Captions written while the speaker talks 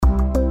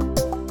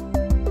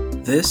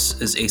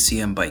This is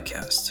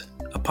ACMByteCast,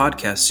 a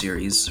podcast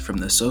series from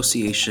the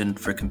Association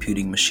for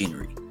Computing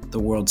Machinery,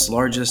 the world's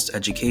largest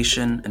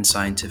education and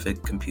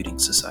scientific computing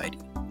society.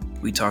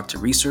 We talk to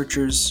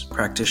researchers,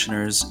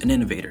 practitioners, and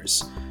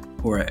innovators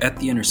who are at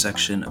the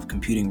intersection of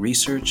computing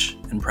research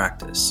and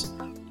practice.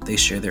 They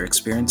share their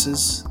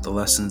experiences, the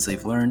lessons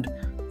they've learned,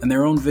 and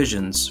their own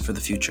visions for the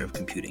future of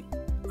computing.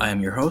 I am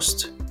your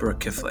host,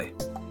 Bruke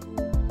Kifle.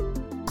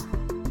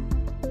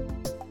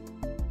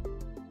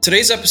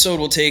 Today's episode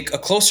will take a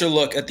closer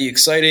look at the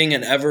exciting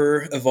and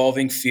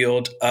ever-evolving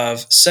field of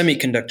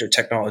semiconductor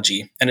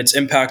technology and its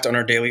impact on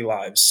our daily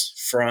lives.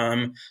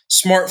 From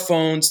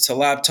smartphones to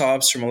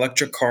laptops, from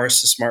electric cars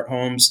to smart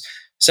homes,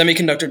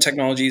 semiconductor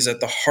technology is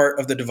at the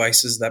heart of the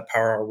devices that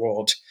power our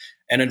world.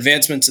 And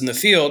advancements in the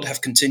field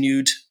have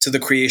continued to the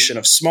creation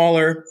of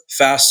smaller,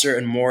 faster,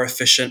 and more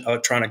efficient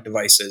electronic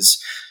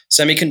devices.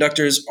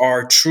 Semiconductors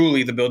are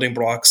truly the building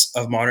blocks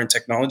of modern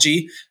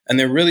technology, and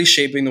they're really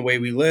shaping the way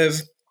we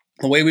live,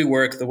 the way we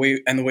work, the way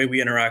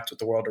we interact with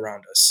the world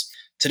around us.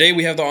 Today,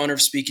 we have the honor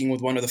of speaking with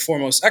one of the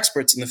foremost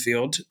experts in the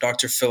field,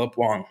 Dr. Philip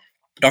Wong.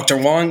 Dr.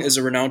 Wong is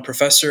a renowned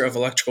professor of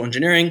electrical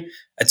engineering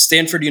at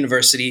Stanford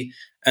University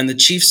and the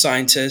chief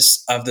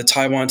scientist of the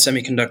Taiwan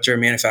Semiconductor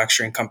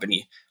Manufacturing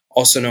Company,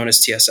 also known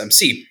as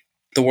TSMC,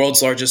 the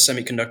world's largest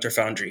semiconductor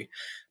foundry.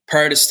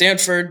 Prior to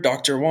Stanford,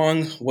 Dr.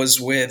 Wong was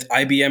with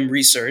IBM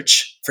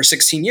Research for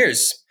 16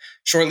 years.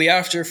 Shortly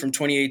after, from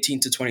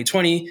 2018 to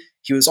 2020,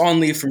 he was on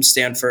leave from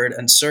Stanford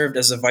and served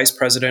as the vice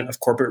president of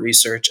corporate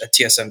research at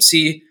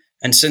TSMC,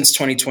 and since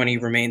 2020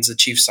 remains the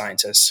chief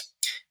scientist.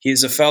 He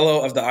is a fellow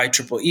of the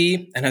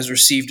IEEE and has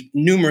received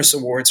numerous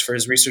awards for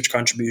his research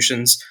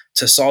contributions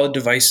to solid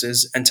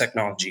devices and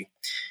technology.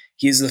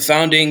 He is the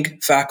founding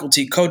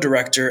faculty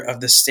co-director of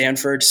the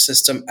Stanford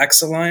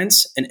SystemX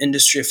Alliance, an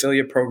industry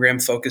affiliate program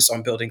focused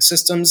on building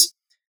systems,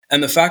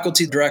 and the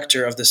faculty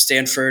director of the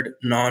Stanford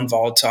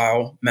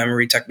Non-Volatile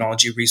Memory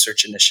Technology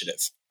Research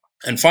Initiative.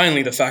 And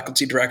finally, the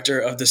faculty director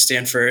of the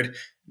Stanford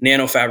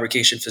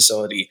Nanofabrication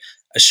Facility,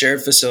 a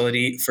shared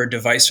facility for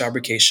device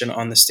fabrication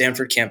on the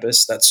Stanford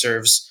campus that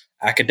serves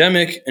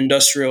academic,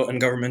 industrial, and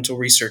governmental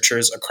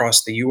researchers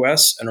across the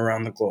U.S. and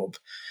around the globe.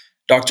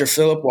 Dr.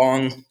 Philip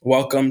Wong,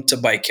 welcome to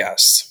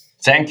ByteCast.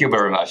 Thank you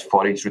very much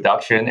for the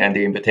introduction and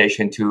the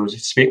invitation to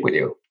speak with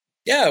you.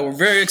 Yeah, we're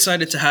very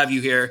excited to have you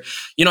here.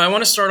 I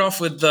want to start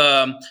off with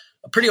a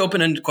pretty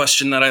open-ended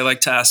question that I like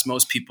to ask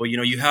most people.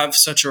 You have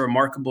such a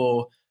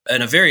remarkable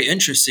and a very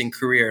interesting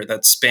career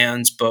that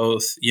spans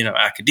both,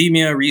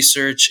 academia,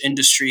 research,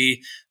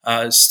 industry,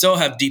 still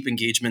have deep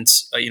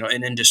engagements,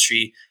 in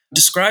industry.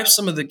 Describe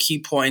some of the key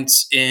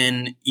points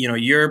in,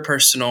 your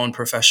personal and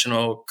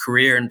professional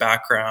career and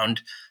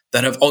background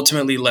that have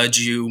ultimately led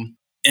you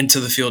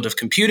into the field of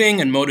computing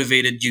and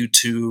motivated you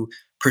to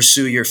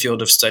pursue your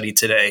field of study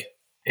today.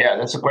 Yeah,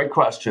 that's a great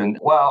question.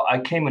 Well, I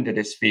came into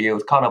this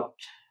field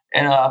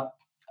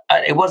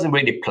it wasn't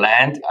really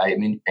planned.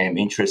 I'm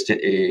interested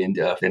in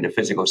the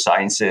physical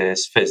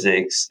sciences,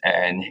 physics,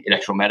 and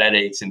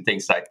electromagnetics and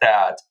things like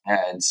that.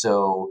 And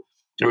so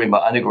during my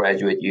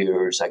undergraduate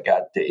years, I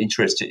got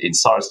interested in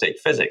solid-state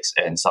physics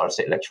and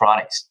solid-state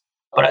electronics.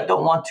 But I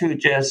don't want to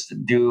just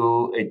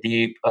do a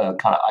deep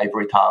kind of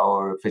ivory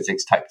tower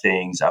physics type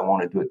things. I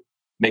wanted to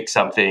make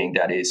something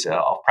that is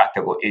of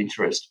practical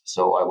interest.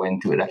 So I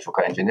went to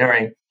electrical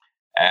engineering.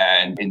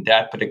 And in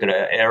that particular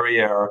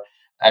area,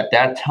 at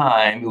that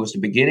time, it was the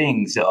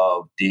beginnings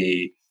of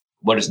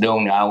what is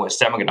known now as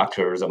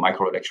semiconductors or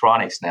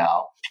microelectronics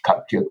now,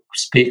 to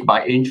pique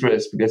my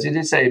interest because it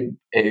is a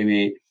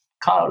kind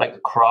of like a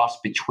cross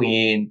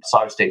between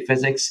solid-state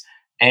physics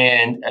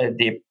and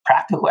the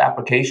practical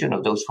application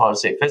of those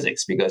solid-state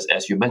physics. Because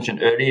as you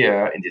mentioned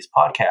earlier in this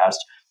podcast,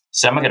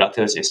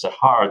 semiconductors is the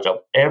heart of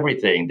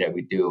everything that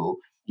we do.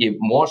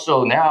 More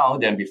so now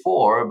than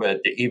before,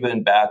 but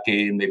even back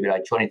in maybe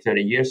like 20,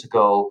 30 years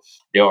ago,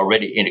 there are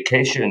already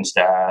indications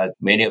that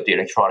many of the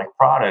electronic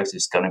products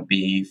is going to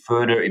be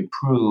further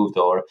improved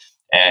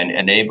and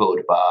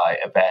enabled by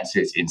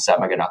advances in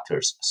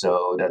semiconductors.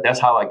 So that's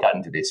how I got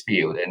into this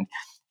field. And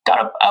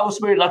I was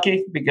very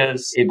lucky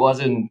because it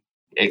wasn't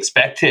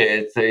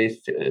expected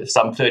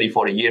some 30,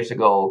 40 years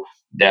ago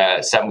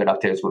that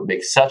semiconductors would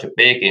make such a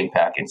big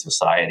impact in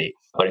society.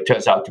 But it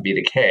turns out to be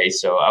the case.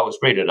 So I was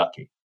really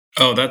lucky.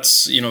 Oh,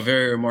 that's,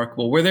 very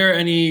remarkable. Were there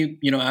any,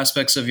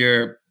 aspects of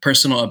your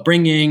personal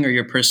upbringing or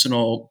your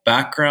personal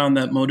background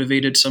that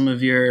motivated some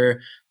of your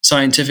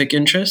scientific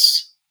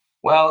interests?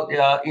 Well,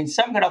 in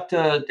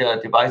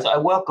semiconductor device, I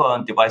work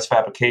on device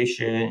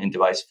fabrication and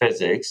device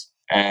physics.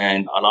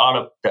 And a lot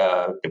of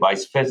the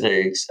device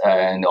physics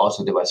and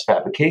also device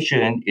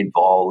fabrication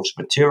involves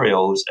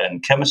materials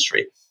and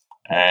chemistry.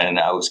 And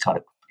I was kind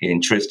of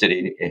interested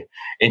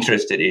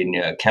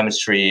in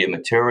chemistry and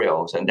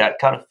materials, and that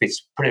kind of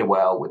fits pretty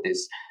well with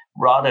this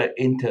rather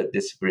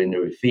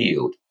interdisciplinary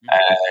field.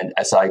 And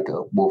as I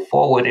move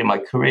forward in my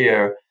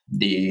career,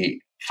 the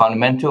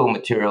fundamental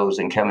materials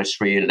and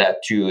chemistry led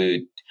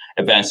to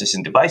advances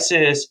in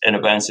devices, and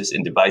advances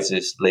in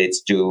devices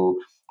leads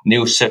to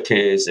new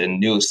circuits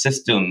and new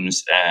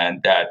systems,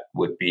 and that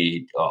would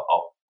be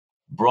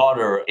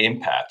broader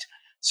impact.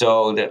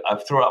 So that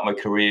throughout my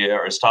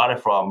career, I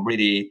started from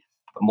really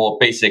more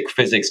basic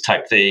physics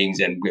type things,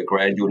 and we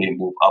gradually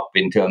move up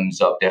in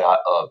terms of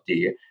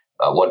the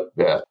what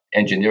the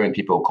engineering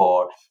people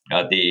call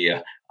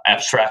the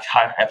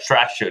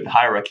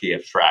hierarchy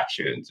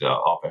abstractions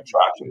of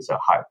abstractions,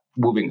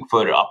 moving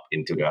further up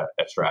into the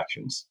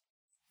abstractions.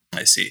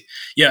 I see.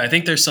 Yeah, I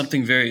think there's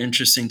something very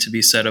interesting to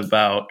be said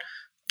about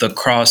the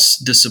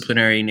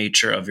cross-disciplinary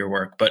nature of your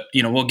work. But,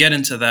 we'll get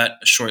into that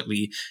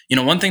shortly.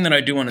 One thing that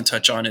I do want to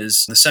touch on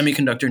is the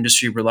semiconductor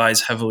industry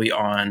relies heavily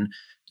on,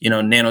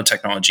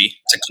 nanotechnology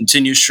to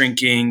continue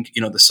shrinking,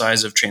 the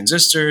size of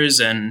transistors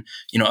and,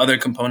 other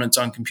components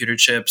on computer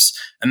chips.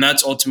 And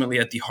that's ultimately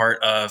at the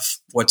heart of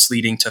what's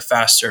leading to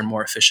faster and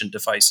more efficient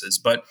devices.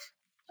 But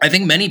I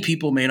think many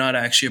people may not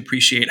actually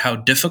appreciate how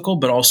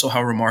difficult, but also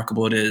how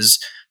remarkable it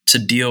is to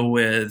deal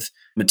with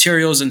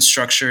materials and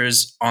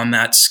structures on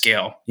that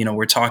scale.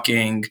 We're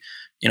talking,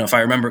 if I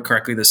remember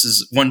correctly, this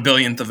is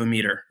 1/1000th of a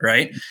meter,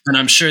 right? And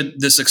I'm sure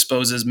this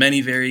exposes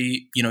many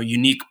very,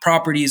 unique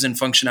properties and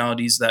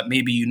functionalities that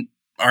maybe you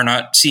are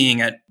not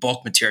seeing at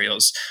bulk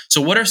materials. So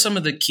what are some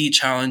of the key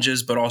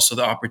challenges, but also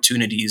the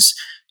opportunities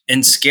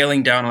in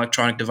scaling down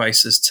electronic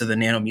devices to the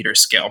nanometer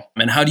scale?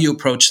 And how do you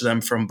approach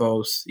them from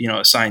both,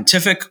 a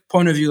scientific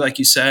point of view, like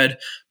you said,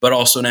 but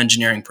also an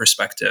engineering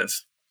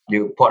perspective?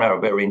 You point out a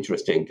very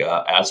interesting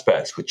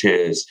aspect, which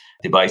is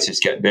devices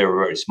get very,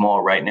 very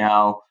small right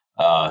now.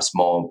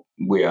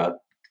 We are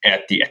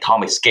at the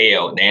atomic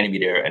scale,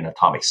 nanometer and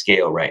atomic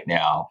scale right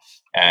now.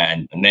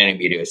 And a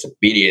nanometer is a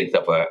billionth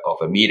of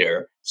a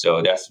meter.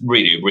 So that's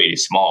really, really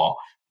small.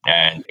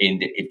 And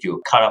if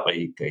you cut up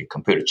a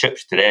computer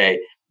chips today,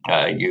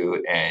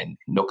 and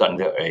look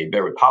under a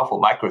very powerful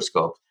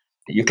microscope,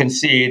 you can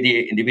see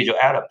the individual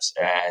atoms.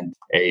 And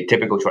a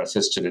typical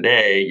transistor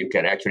today, you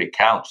can actually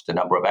count the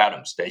number of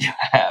atoms that you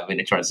have in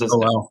a transistor. Oh,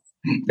 wow.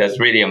 That's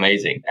really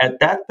amazing.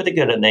 At that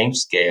particular name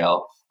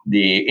scale,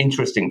 the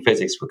interesting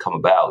physics will come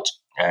about.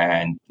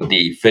 And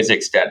the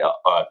physics that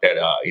are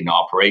in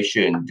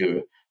operation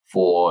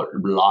for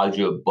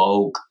larger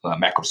bulk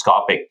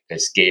macroscopic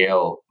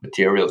scale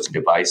materials and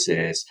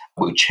devices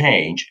will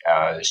change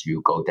as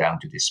you go down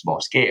to this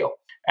small scale.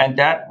 And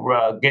that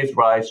gives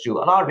rise to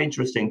a lot of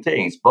interesting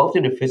things, both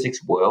in the physics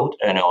world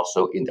and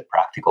also in the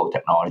practical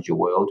technology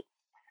world.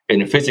 In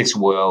the physics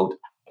world,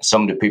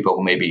 some of the people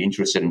who may be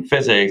interested in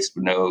physics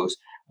knows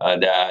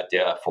that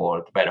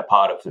for the better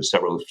part of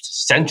several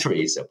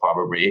centuries,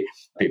 probably,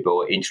 people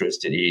were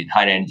interested in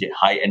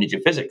high energy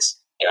physics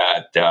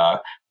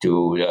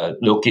to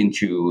look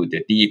into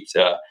the deep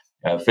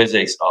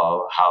physics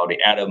of how the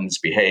atoms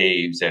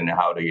behaves and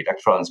how the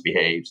electrons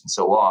behaves and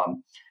so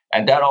on.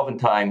 And that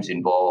oftentimes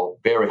involve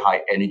very high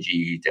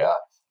energy,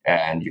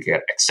 and you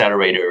get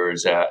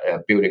accelerators,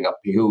 building up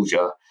huge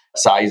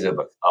size of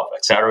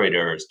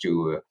accelerators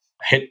to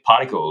hit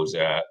particles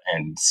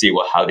and see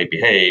how they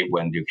behave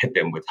when you hit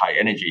them with high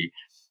energy.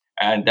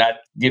 And that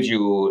gives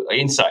you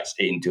insights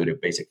into the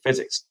basic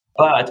physics.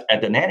 But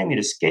at the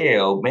nanometer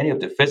scale, many of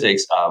the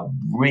physics are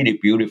really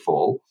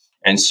beautiful.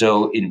 And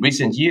so in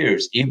recent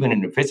years, even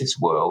in the physics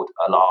world,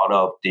 a lot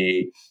of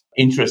the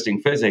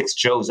interesting physics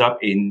shows up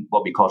in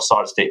what we call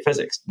solid state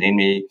physics,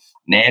 namely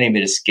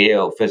nanometer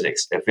scale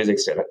physics, the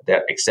physics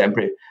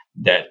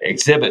that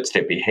exhibits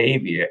the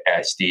behavior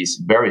as these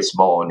very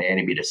small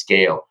nanometer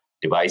scale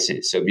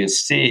devices. So if you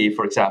see,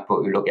 for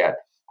example, you look at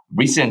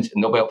recent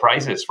Nobel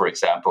Prizes, for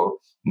example,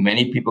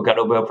 many people got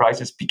Nobel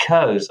Prizes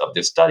because of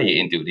the study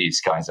into these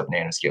kinds of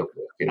nanoscale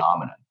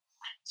phenomena.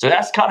 So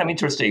that's kind of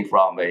interesting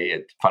from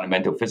a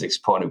fundamental physics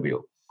point of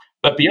view.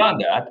 But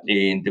beyond that,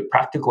 in the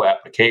practical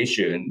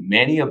application,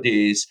 many of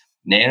these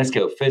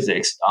nanoscale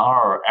physics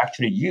are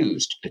actually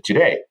used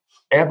today,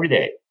 every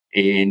day,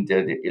 in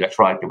the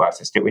electronic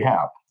devices that we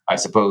have. I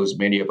suppose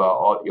many of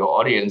your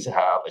audience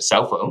have a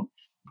cell phone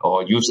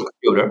or use a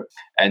computer.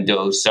 And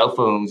those cell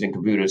phones and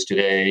computers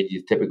today,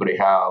 you typically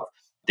have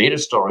data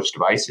storage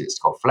devices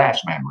called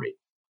flash memory.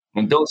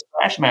 And those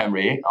flash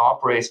memory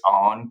operates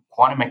on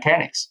quantum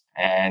mechanics.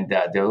 And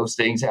those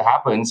things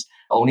happens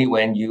only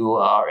when you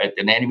are at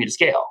the nanometer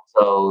scale.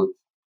 So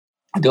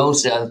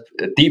those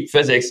deep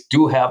physics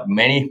do have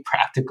many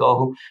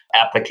practical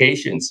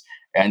applications.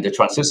 And the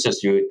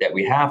transistors that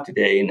we have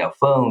today in our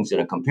phones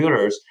and our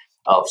computers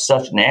of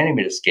such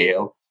nanometer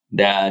scale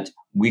that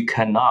we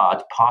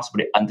cannot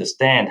possibly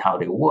understand how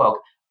they work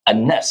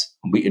unless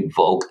we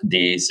invoke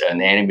these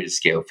nanometer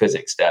scale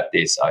physics that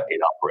is in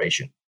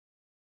operation.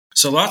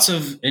 So lots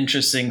of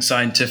interesting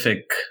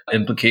scientific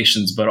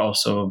implications, but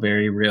also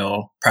very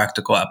real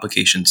practical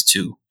applications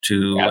too,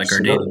 to Absolutely. Like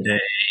our day-to-day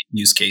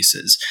use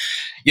cases.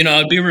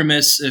 I'd be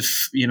remiss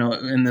if,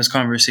 in this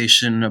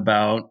conversation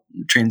about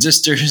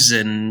transistors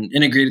and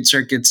integrated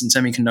circuits and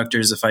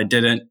semiconductors, if I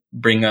didn't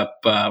bring up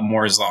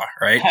Moore's law,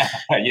 right?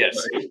 Yes.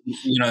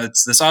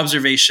 It's this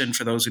observation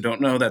for those who don't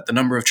know that the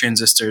number of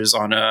transistors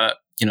on a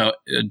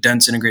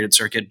dense integrated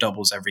circuit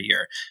doubles every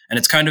year. And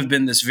it's kind of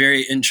been this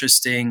very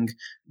interesting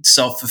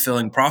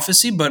self-fulfilling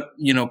prophecy, but,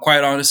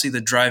 quite honestly,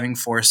 the driving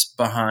force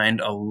behind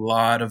a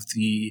lot of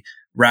the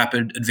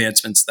rapid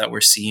advancements that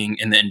we're seeing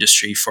in the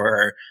industry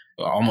for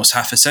almost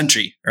half a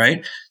century,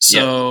 right?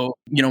 So,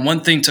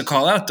 one thing to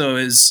call out though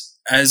is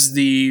as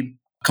the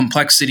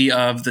complexity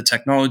of the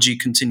technology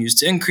continues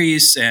to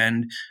increase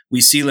and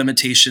we see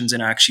limitations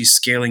in actually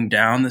scaling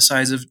down the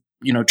size of,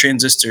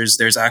 transistors,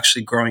 there's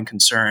actually growing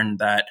concern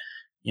that,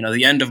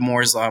 the end of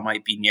Moore's law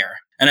might be near.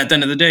 And at the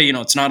end of the day,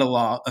 it's not a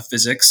law of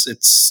physics.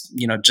 It's,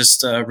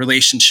 just a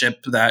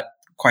relationship that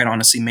quite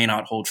honestly may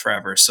not hold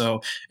forever.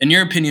 So in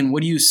your opinion,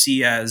 what do you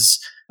see as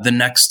the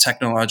next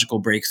technological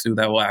breakthrough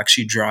that will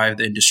actually drive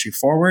the industry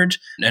forward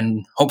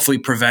and hopefully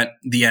prevent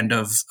the end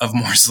of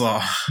Moore's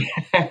law?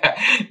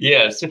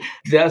 Yes,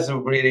 that's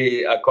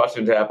really a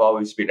question that I've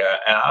always been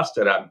asked,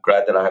 and I'm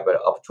glad that I have an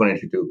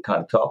opportunity to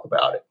kind of talk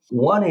about it.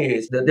 One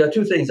is that there are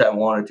two things I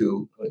wanted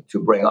to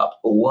bring up.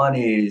 One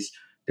is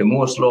the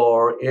Moore's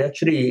law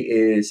actually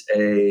is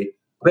a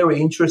very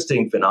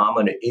interesting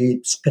phenomenon.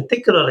 It's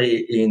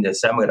particularly in the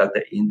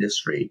semiconductor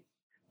industry.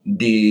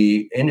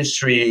 The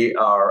industry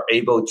are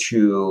able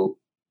to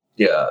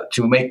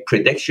make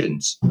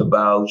predictions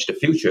about the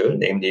future,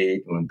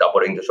 namely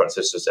doubling the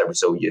transistors every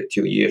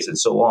 2 years and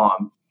so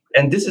on.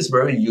 And this is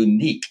very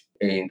unique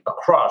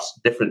across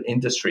different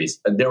industries.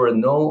 There are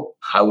no,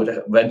 I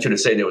would venture to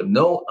say, there are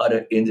no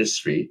other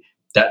industry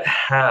that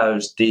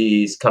has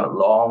these kind of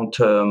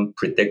long-term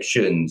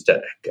predictions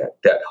that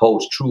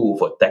holds true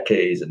for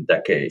decades and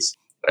decades.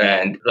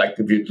 And like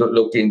if you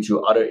look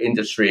into other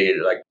industry,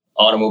 like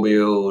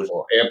automobiles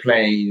or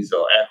airplanes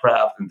or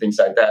aircraft and things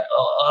like that,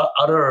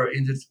 other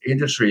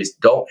industries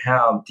don't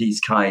have these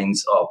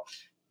kinds of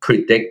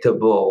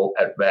predictable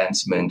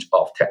advancement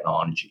of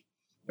technology.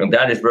 And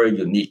that is very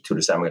unique to the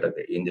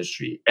semiconductor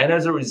industry. And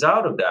as a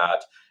result of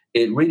that,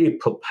 it really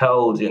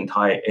propelled the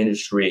entire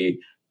industry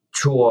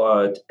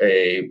toward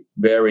a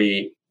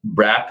very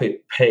rapid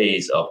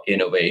pace of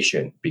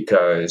innovation,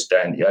 because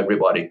then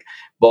everybody,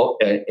 both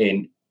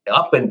in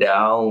up and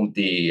down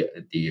the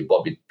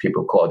what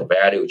people call the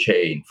value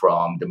chain,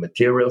 from the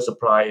material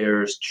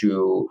suppliers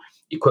to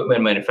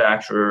equipment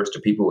manufacturers to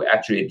people who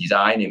actually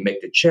design and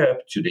make the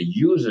chip to the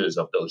users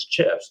of those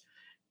chips,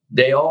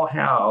 they all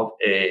have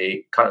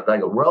a kind of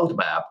like a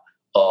roadmap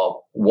of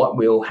what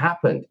will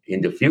happen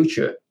in the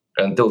future.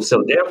 And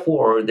so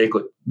therefore, they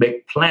could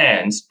make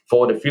plans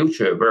for the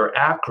future very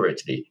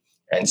accurately.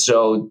 And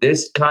so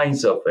this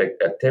kinds of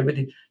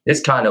activity, this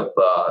kind of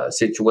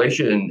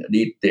situation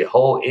lead the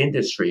whole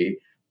industry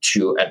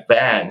to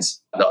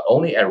advance not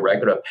only at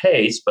regular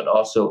pace, but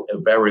also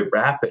very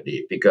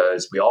rapidly,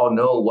 because we all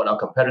know what our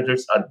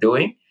competitors are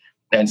doing.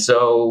 And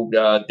so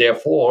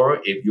therefore,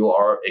 if you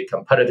are a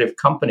competitive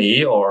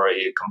company or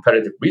a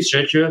competitive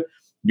researcher,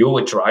 you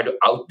would try to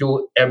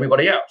outdo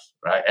everybody else,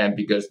 right? And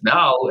because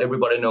now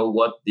everybody knows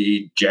what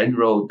the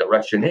general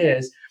direction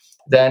is,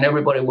 then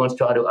everybody wants to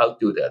try to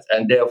outdo that.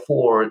 And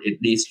therefore, it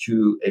leads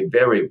to a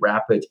very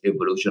rapid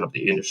evolution of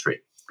the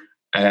industry.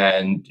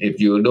 And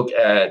if you look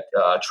at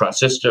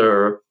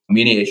transistor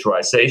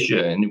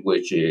miniaturization,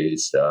 which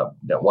is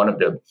one of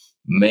the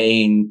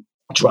main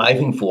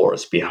driving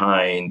force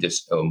behind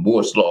this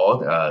Moore's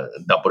law,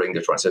 doubling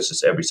the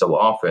transistors every so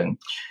often,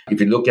 if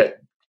you look at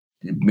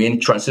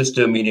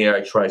transistor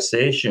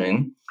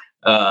miniaturization,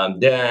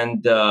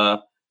 then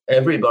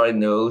everybody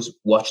knows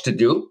what to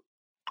do.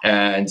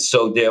 And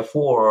so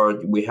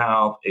therefore, we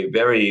have a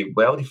very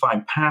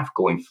well-defined path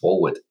going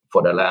forward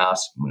for the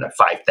last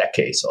 5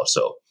 decades or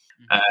so.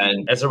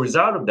 And as a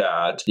result of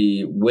that,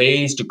 the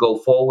ways to go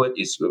forward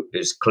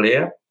is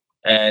clear.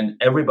 And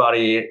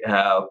everybody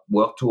have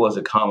worked towards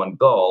a common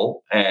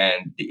goal,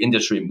 and the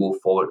industry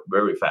moved forward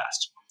very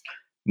fast.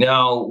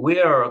 Now, we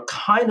are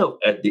kind of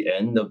at the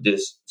end of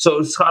this. So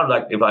it's kind of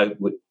like, if I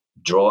would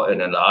draw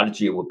an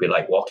analogy, it would be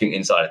like walking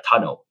inside a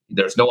tunnel.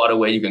 There's no other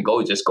way you can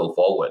go, just go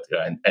forward.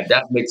 And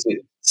that makes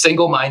it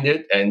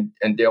single-minded and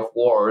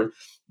therefore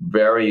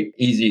very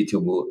easy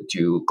to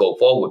go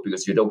forward,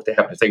 because you don't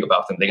have to think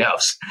about something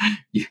else.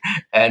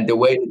 And the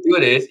way to do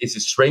this is to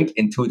shrink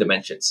in 2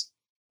 dimensions.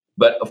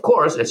 But of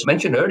course, as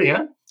mentioned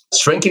earlier,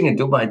 shrinking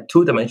into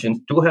 2 dimensions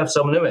do have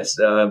some limits.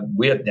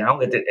 We are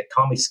down at the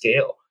atomic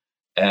scale.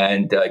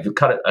 And if you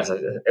cut it, as I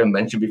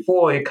mentioned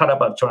before, you cut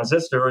up a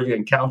transistor, you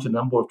can count the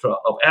number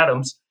of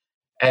atoms.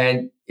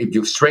 And if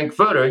you shrink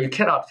further, you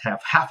cannot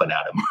have half an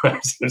atom.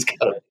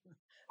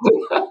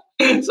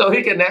 So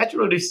you can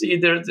naturally see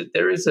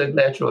there is a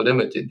natural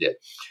limit in there.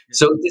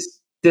 So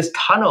this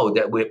tunnel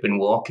that we've been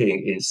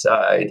walking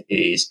inside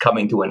is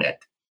coming to an end.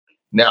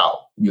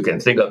 Now, you can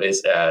think of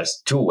this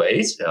as 2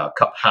 ways,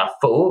 cup half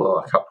full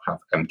or cup half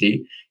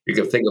empty. You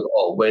can think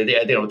of, we're at the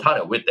end of the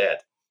tunnel with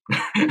that.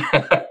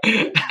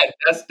 And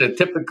that's the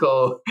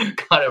typical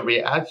kind of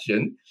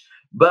reaction.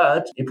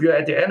 But if you're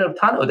at the end of the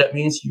tunnel, that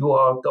means you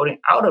are going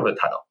out of the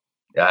tunnel.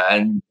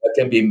 And there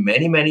can be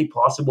many, many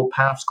possible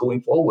paths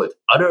going forward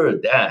other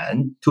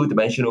than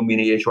 2-dimensional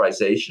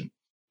miniaturization.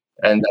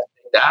 And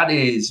that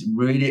is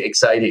really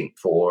exciting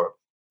for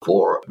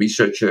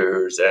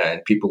researchers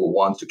and people who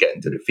want to get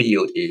into the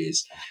field,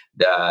 is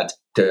that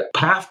the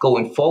path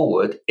going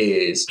forward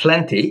is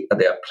plenty.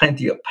 There are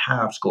plenty of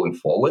paths going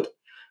forward.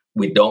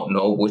 we don't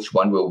know which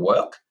one will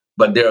work,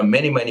 but there are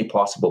many, many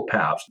possible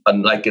paths.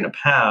 Unlike in the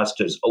past,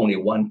 there's only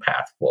one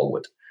path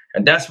forward.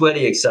 And that's where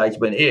the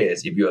excitement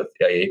is. If you're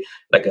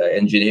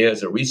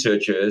engineers or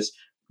researchers,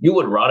 you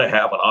would rather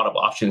have a lot of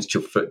options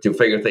to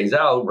figure things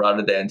out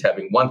rather than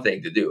having one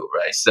thing to do,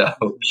 right? So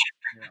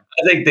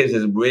I think this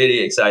is really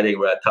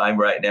exciting time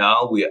right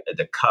now. We are at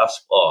the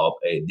cusp of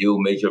a new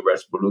major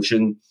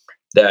revolution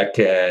that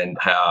can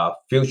have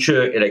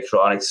future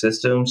electronic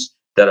systems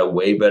that are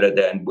way better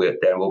than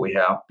what we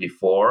have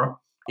before.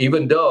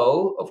 Even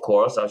though, of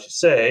course, I should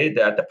say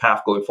that the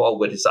path going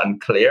forward is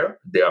unclear.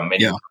 There are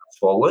many paths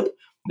forward.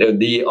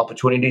 The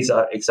opportunities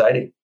are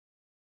exciting.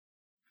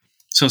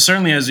 So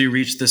certainly as you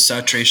reach this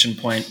saturation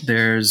point,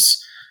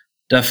 there's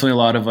definitely a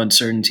lot of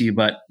uncertainty.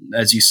 But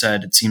as you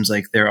said, it seems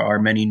like there are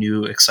many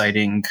new,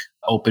 exciting,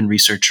 open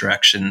research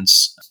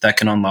directions that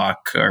can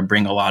unlock or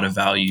bring a lot of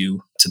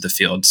value to the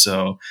field.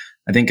 So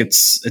I think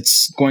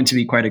it's going to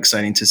be quite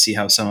exciting to see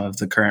how some of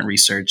the current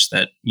research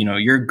that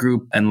your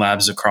group and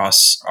labs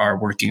across are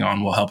working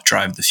on will help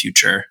drive the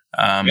future.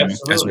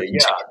 Absolutely,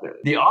 yeah.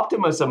 The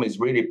optimism is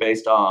really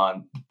based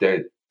on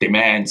the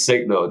demand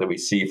signal that we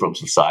see from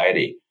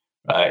society.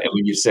 And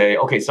when you say,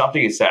 okay,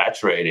 something is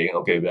saturating,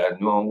 okay,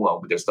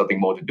 there's nothing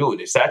more to do.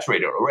 It's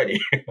saturated already.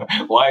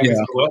 Why are we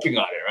still working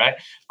on it, right?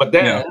 But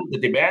then the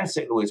demand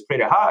signal is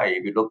pretty high.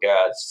 If you look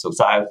at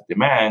societal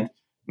demand,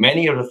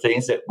 many of the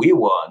things that we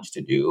want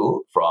to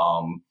do,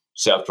 from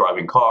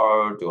self-driving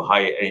car to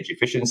higher energy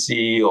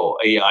efficiency or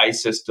AI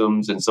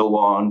systems and so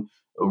on,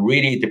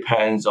 really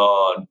depends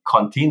on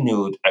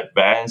continued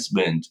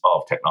advancement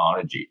of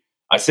technology.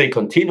 I say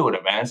continued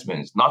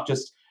advancements, not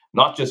just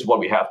what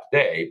we have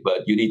today,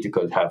 but you need to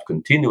have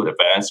continued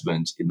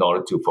advancements in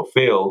order to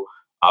fulfill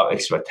our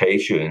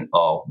expectation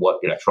of what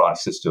electronic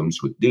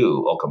systems would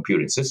do, or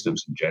computing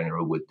systems in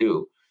general would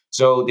do.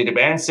 So the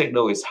demand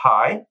signal is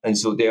high, and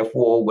so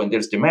therefore, when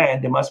there's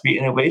demand, there must be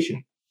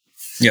innovation.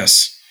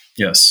 Yes,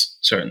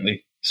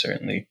 certainly.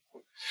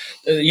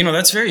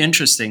 That's very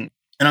interesting.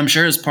 And I'm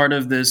sure as part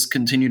of this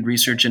continued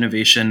research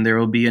innovation, there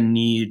will be a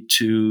need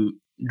to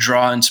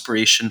draw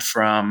inspiration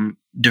from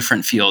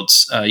different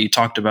fields. You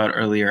talked about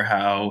earlier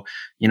how,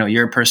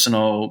 your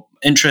personal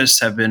interests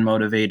have been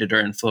motivated or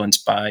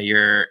influenced by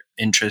your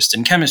interest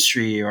in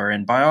chemistry or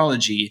in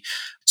biology.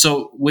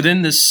 So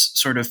within this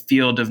sort of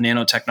field of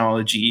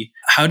nanotechnology,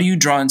 how do you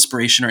draw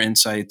inspiration or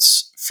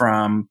insights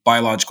from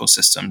biological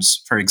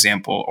systems, for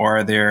example? Or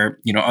are there,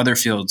 other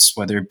fields,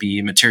 whether it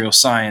be material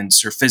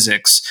science or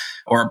physics,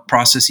 or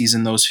processes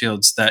in those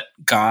fields that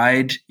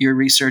guide your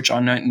research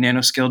on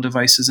nanoscale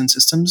devices and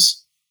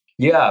systems?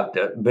 Yeah,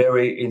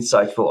 very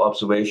insightful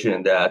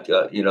observation that,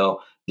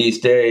 these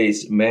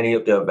days, many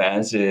of the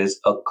advances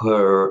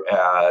occur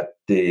at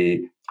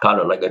the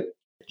kind of like a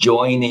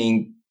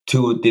joining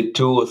two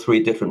or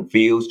three different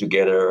fields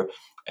together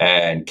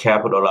and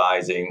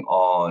capitalizing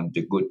on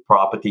the good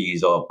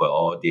properties of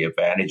or the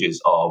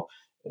advantages of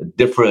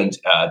different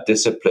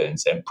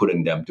disciplines and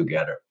putting them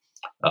together.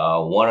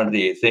 One of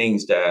the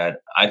things that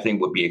I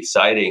think would be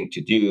exciting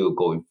to do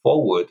going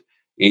forward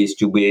is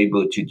to be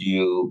able to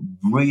do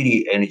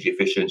really energy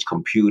efficient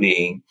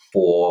computing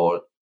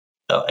for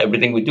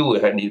everything we do.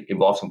 It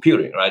involves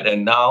computing, right?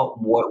 And now,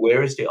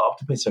 where is the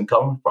optimism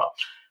coming from?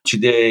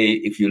 Today,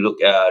 if you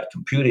look at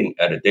computing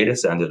at a data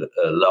center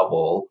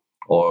level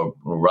or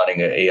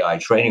running an AI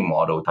training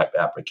model type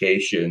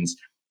applications,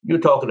 you're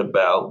talking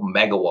about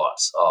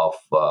megawatts of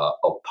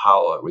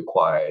power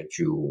required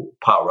to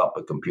power up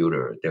a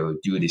computer that will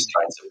do these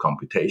kinds of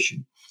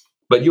computation.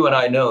 But you and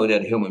I know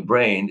that the human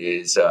brain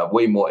is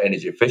way more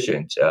energy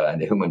efficient, and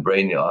the human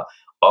brain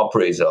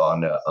operates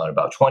on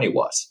about 20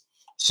 watts.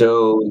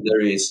 So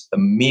there is a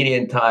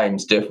million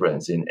times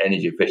difference in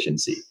energy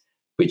efficiency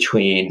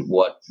between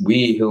what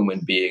we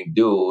human beings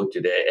do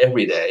today,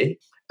 every day,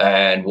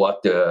 and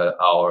what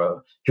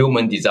our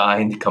human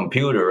designed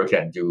computer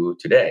can do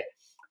today.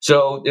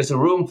 So there's a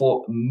room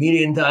for a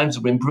million times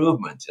of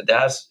improvement.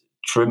 That's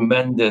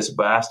tremendous,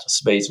 vast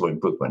space for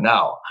improvement.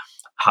 Now,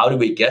 how do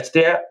we get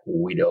there?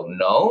 We don't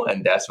know.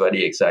 And that's where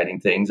the exciting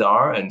things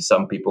are. And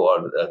some people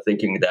are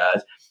thinking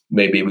that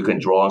maybe we can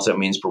draw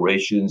some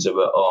inspirations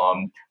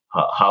on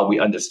how we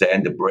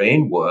understand the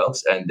brain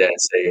works, and then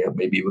say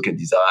maybe we can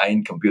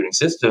design computing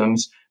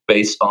systems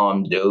based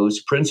on those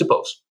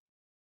principles.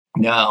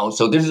 Now,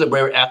 so this is a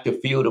very active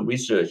field of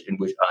research in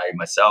which I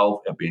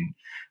myself have been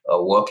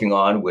working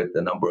on with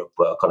a number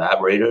of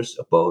collaborators,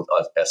 both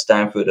at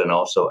Stanford and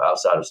also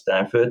outside of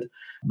Stanford.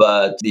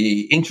 But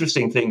the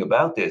interesting thing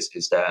about this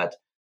is that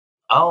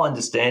our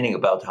understanding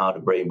about how the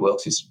brain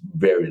works is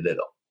very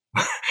little.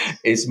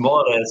 It's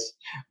more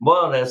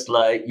or less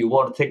like you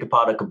want to take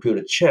apart a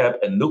computer chip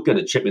and look at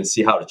the chip and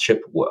see how the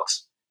chip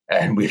works.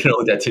 And we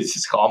know that this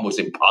is almost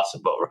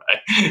impossible,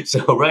 right?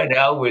 So right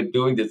now we're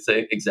doing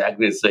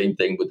exactly the same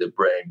thing with the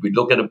brain. We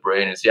look at the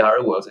brain and see how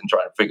it works and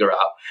try to figure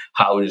out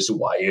how it is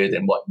wired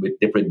and what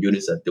different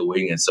units are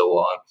doing and so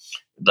on,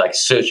 like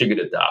searching in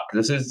the dark.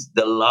 This is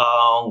the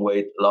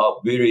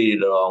really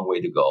long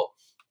way to go.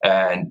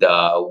 And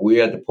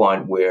we're at the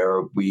point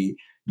where we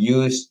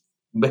use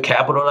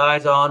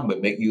capitalize on, we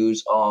make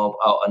use of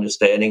our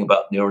understanding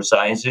about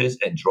neurosciences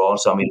and draw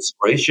some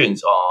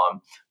inspirations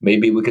on.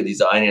 Maybe we could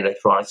design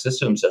electronic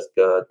systems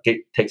that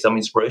take some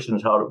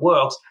inspirations how it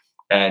works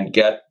and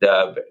get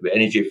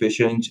energy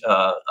efficient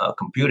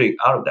computing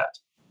out of that.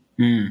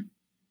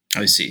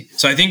 I see.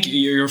 So I think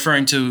you're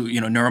referring to,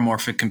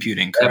 neuromorphic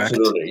computing, correct?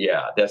 Absolutely,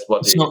 yeah. That's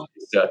what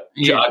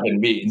jargon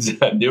means.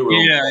 Neuro.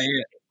 Yeah,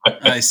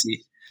 I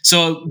see.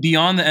 So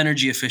beyond the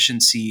energy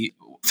efficiency,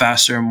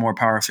 faster and more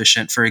power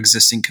efficient for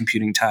existing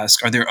computing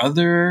tasks, are there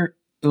other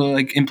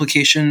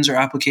implications or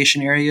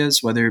application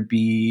areas, whether it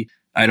be,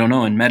 I don't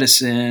know, in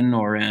medicine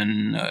or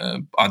in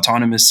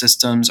autonomous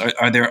systems?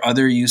 Are there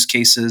other use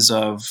cases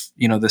of,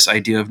 this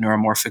idea of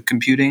neuromorphic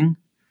computing?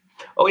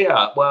 Oh,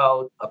 yeah.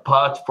 Well,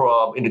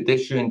 in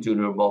addition to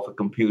neuromorphic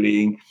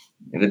computing,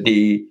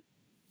 the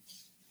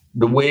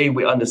way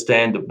we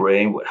understand the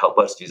brain would help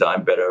us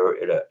design better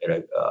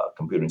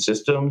computing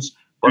systems,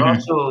 but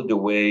also the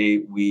way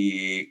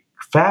we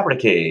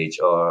fabricate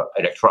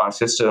electronic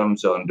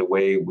systems and the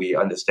way we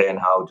understand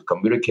how to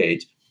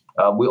communicate.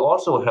 We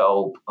also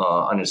help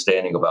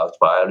understanding about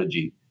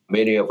biology.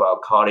 Many of our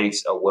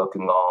colleagues are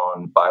working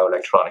on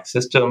bioelectronic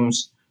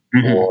systems,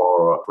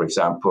 for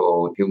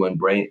example, human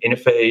brain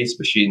interface,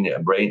 machine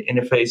and brain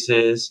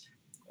interfaces.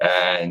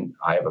 And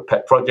I have a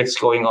pet projects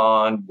going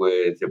on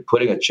with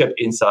putting a chip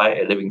inside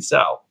a living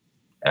cell.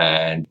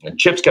 And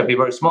chips can be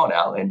very small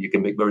now, and you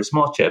can make very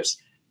small chips.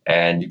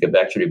 And you can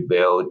actually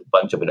build a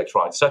bunch of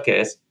electronic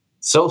circuits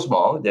so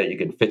small that you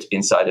can fit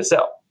inside a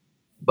cell.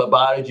 But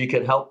biology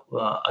can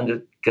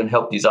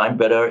help design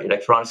better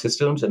electronic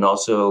systems, and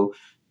also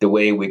the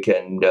way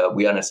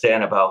we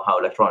understand about how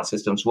electronic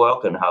systems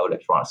work and how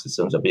electronic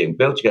systems are being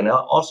built can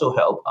also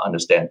help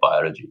understand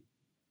biology.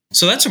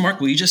 So that's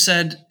remarkable. You just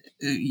said,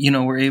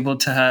 we're able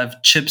to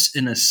have chips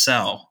in a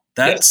cell.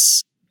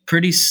 That's a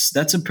pretty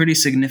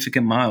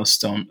significant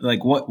milestone. Like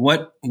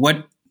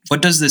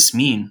what does this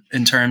mean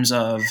in terms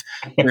of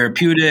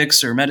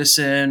therapeutics or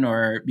medicine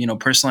or,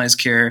 personalized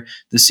care?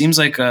 This seems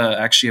like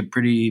actually a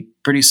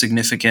pretty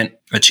significant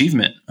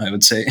achievement, I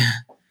would say.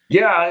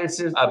 Yeah,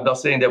 I'm not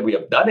saying that we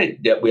have done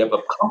it, that we have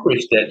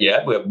accomplished that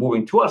yet. We're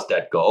moving towards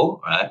that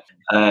goal, right?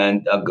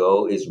 And our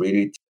goal is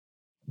really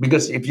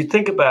because if you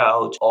think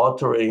about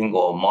altering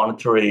or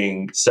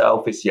monitoring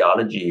cell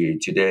physiology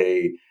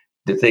today,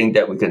 the thing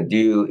that we can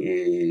do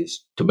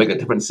is to make a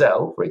different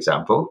cell, for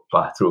example,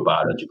 through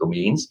biological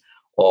means,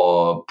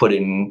 or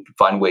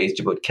find ways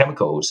to put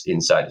chemicals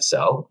inside the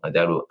cell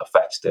that will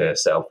affect the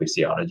cell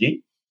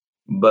physiology.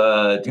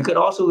 But you could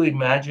also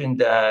imagine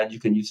that you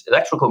can use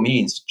electrical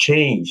means to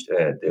change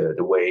the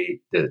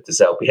way the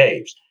cell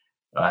behaves,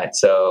 right?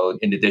 So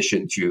in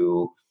addition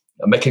to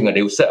making a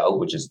new cell,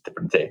 which is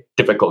a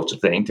difficult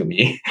thing to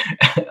me,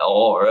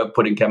 or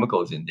putting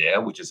chemicals in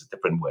there, which is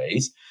different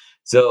ways.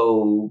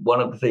 So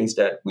one of the things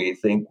that we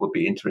think would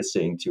be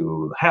interesting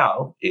to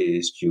have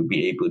is to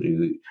be able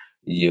to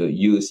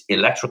use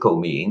electrical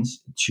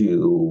means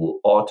to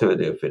alter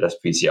the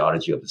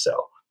physiology of the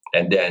cell,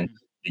 and then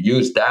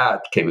use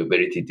that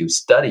capability to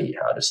study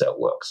how the cell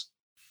works.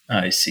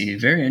 I see.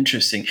 Very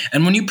interesting.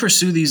 And when you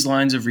pursue these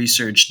lines of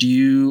research,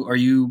 are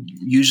you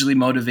usually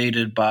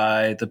motivated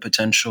by the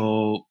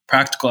potential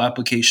practical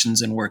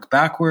applications and work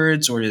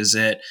backwards, or is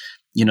it,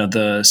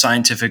 the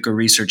scientific or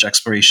research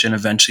exploration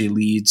eventually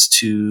leads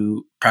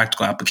to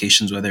practical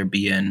applications, whether it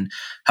be in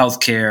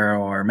healthcare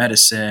or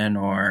medicine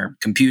or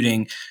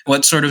computing?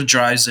 What sort of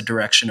drives the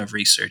direction of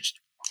research?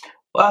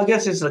 Well, I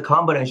guess it's a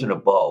combination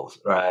of both,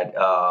 right?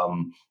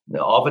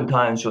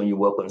 Oftentimes when you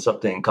work on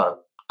something kind of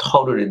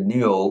totally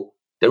new,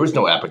 there is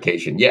no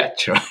application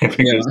yet, right? Because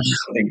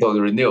it's something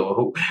totally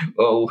new.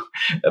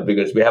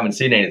 Because we haven't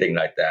seen anything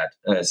like that.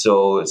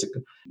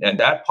 And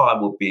that part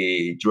will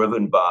be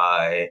driven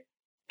by,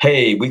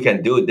 hey, we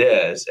can do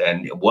this,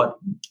 and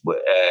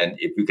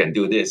if we can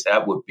do this,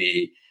 that would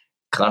be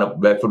kind of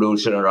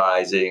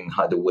revolutionizing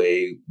the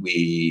way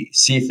we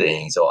see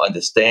things or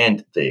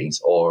understand things,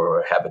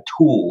 or have a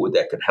tool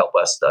that can help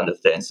us to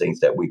understand things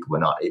that we were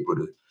not able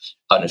to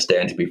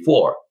understand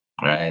before.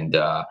 And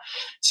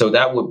so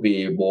that would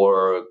be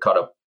more kind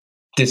of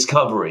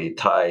discovery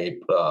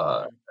type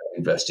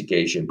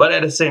investigation. But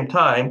at the same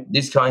time,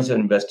 these kinds of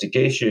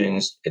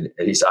investigations, at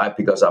least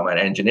because I'm an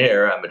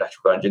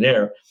electrical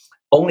engineer,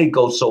 only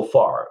go so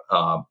far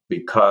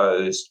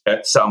because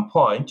at some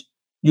point,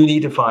 you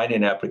need to find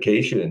an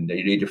application,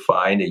 you need to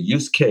find a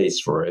use case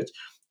for it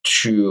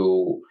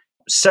to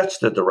set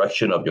the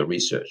direction of your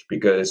research.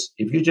 Because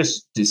if you're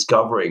just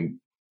discovering,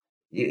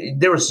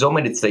 there are so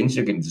many things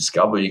you can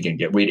discover, you can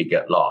really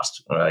get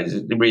lost. Right?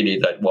 It's really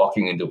like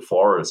walking into a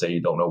forest and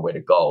you don't know where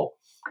to go.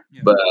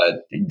 Yeah.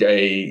 But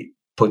they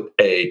put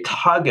a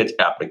target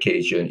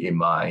application in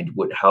mind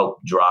would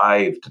help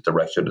drive the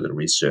direction of the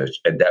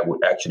research, and that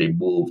would actually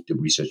move the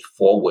research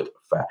forward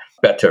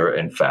better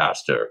and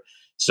faster.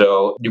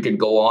 So you can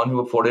go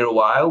on for a little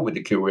while with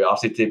the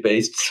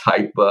curiosity-based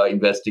type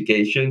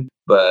investigation.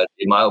 But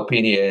in my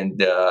opinion,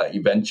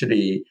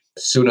 eventually,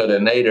 sooner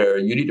than later,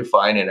 you need to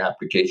find an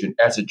application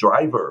as a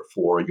driver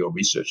for your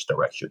research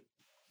direction.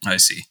 I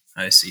see.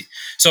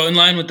 So in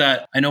line with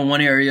that, I know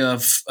one area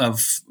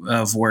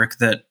of work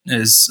that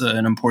is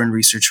an important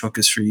research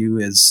focus for you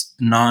is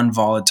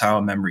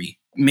non-volatile memory.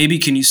 Maybe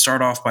can you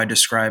start off by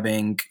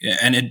describing,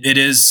 and it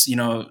is,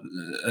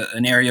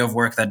 an area of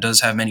work that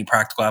does have many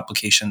practical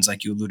applications,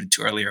 like you alluded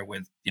to earlier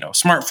with,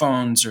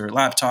 smartphones or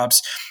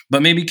laptops,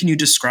 but maybe can you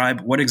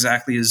describe what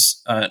exactly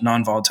is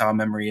non-volatile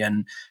memory,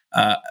 and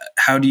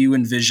how do you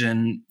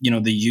envision,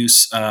 the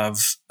use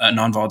of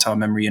non-volatile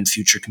memory in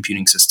future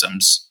computing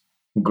systems?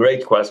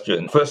 Great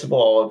question. First of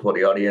all, for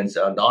the audience,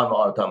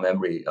 non-volatile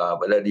memory,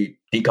 but let me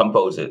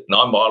decompose it.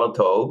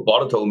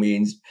 Volatile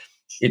means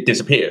it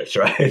disappears,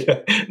 right?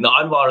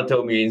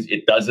 Non-volatile means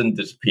it doesn't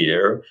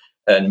disappear.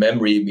 And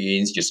memory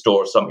means you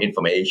store some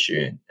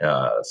information,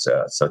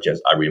 such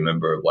as I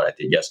remember what I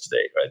did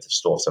yesterday, right? To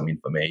store some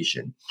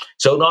information.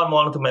 So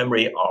non-volatile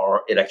memory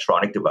are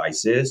electronic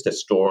devices that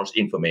stores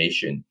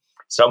information.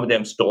 Some of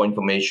them store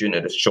information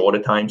at a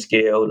shorter time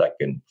scale, like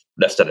in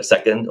less than a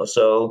second or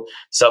so.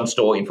 Some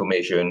store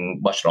information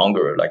much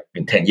longer, like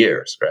in 10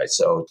 years, right?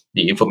 So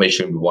the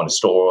information we want to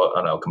store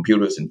on our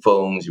computers and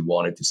phones, we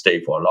want it to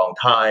stay for a long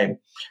time.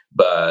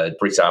 But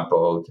for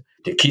example,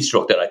 the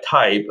keystroke that I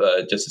type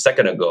just a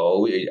second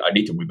ago, I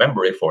need to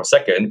remember it for a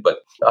second, but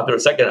after a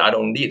second, I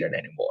don't need it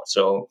anymore.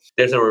 So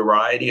there's a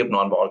variety of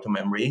non-volatile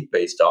memory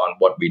based on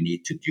what we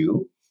need to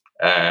do.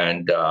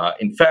 And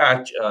in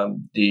fact,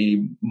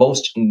 the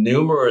most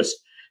numerous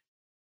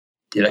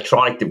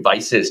electronic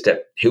devices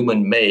that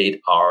human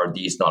made are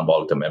these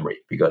non-volatile memory,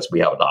 because we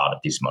have a lot of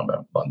these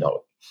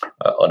non-volatile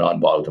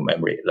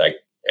memory. Like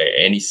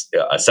a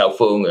cell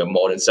phone, a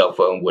modern cell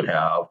phone would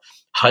have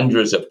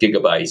hundreds of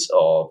gigabytes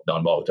of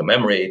non-volatile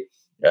memory.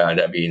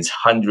 That means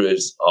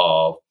hundreds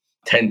of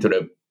 10 to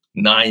the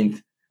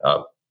 9th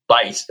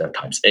bytes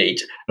times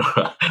 8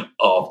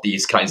 of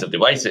these kinds of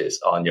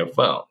devices on your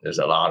phone. There's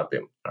a lot of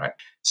them, right?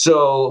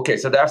 So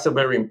that's a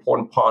very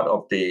important part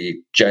of the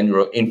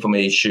general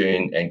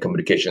information and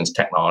communications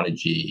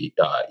technology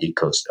the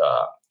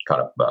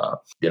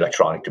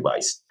electronic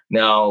device.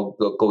 Now,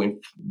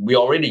 we're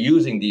already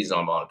using these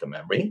non-volatile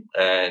memory,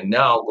 and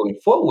now going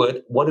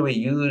forward, what do we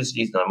use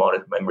these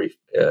non-volatile memory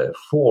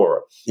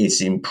for?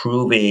 Is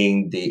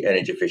improving the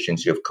energy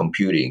efficiency of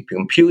computing.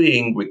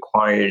 Computing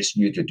requires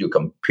you to do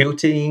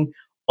computing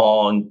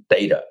on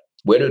data.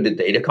 Where did the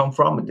data come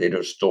from? The data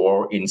is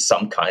stored in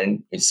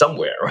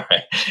somewhere,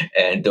 right?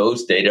 And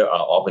those data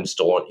are often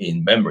stored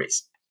in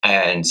memories.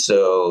 And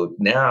so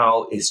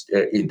now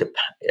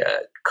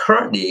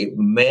currently,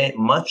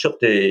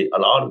 a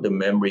lot of the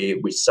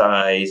memory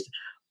resides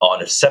on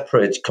a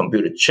separate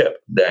computer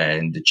chip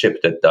than the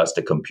chip that does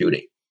the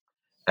computing.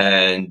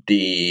 And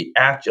the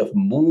act of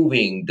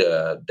moving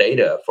the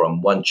data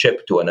from one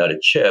chip to another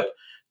chip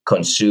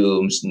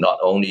consumes not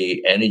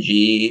only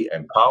energy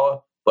and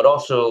power, but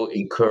also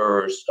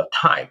incurs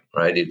time,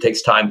 right? It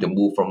takes time to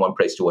move from one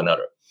place to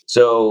another.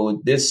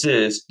 So this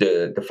is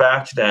the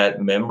fact that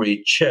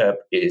memory chip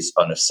is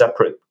on a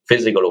separate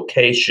physical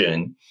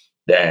location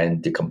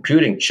than the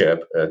computing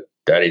chip.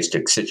 That is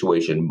the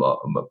situation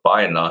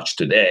by and large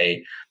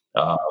today.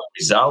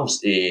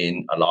 Results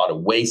in a lot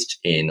of waste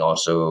in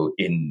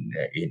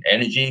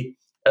energy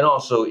and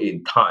also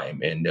in time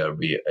and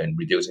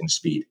reducing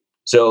speed.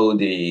 So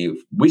the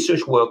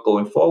research work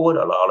going forward,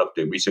 a lot of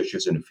the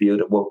researchers in the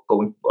field are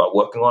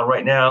working on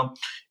right now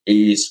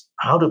is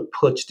how to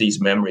put these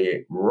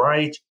memory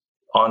right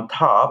on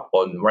top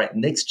or right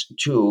next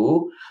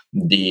to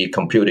the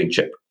computing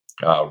chip,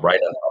 right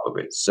on top of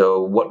it.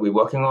 So what we're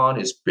working on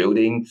is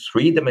building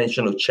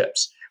 3-dimensional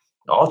chips.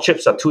 All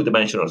chips are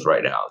 2-dimensional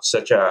right now,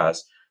 such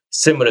as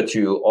similar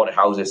to all the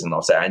houses in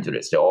Los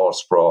Angeles. They're all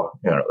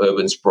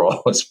urban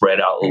sprawl spread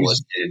out over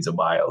millions of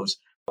miles.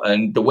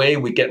 And the way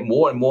we get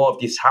more and more of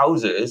these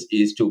houses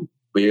is to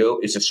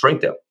shrink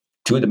them.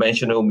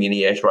 2-dimensional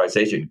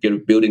miniaturization,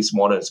 building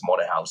smaller and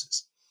smaller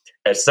houses.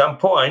 At some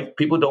point,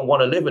 people don't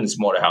want to live in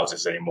smaller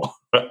houses anymore,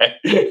 right?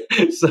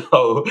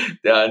 So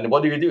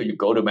what do? You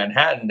go to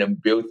Manhattan and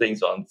build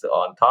things on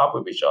top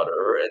of each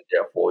other, and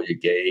therefore you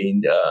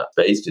gain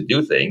space to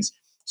do things.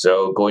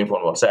 So going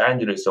from Los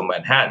Angeles to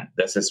Manhattan,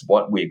 this is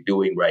what we're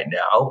doing right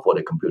now for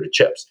the computer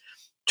chips.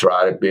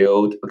 Try to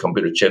build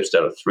computer chips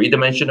that are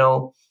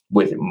 3-dimensional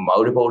with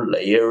multiple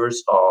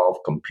layers of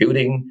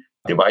computing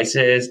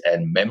devices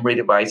and memory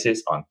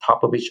devices on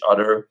top of each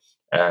other.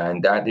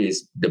 And that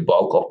is the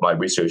bulk of my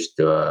research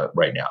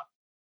right now.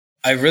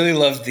 I really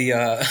love the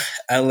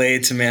LA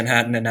to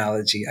Manhattan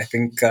analogy. I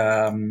think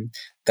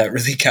that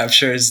really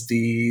captures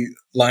the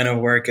line of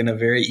work in a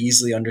very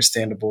easily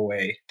understandable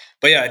way.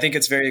 But yeah, I think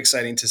it's very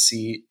exciting to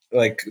see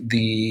like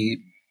the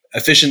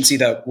efficiency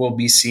that will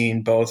be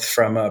seen both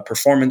from a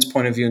performance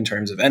point of view in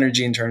terms of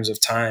energy, in terms of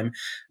time.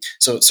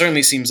 So it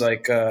certainly seems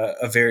like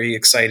a very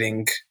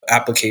exciting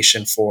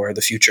application for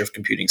the future of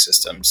computing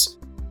systems.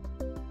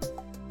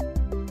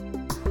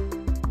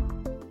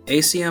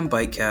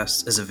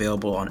 ACMByteCast is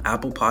available on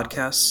Apple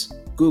Podcasts,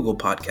 Google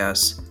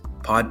Podcasts,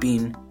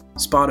 Podbean,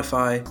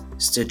 Spotify,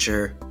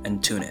 Stitcher,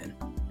 and TuneIn.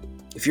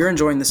 If you're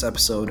enjoying this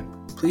episode,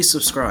 please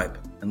subscribe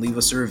and leave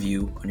us a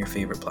review on your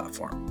favorite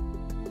platform.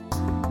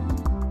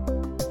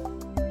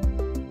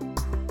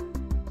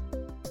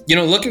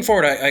 Looking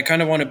forward, I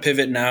kind of want to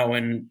pivot now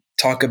and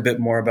talk a bit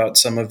more about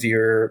some of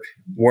your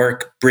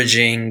work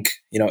bridging,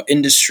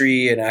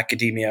 industry and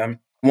academia.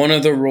 One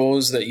of the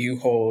roles that you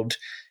hold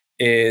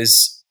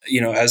is,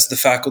 as the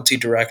faculty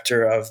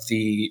director of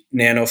the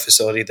nano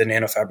facility, the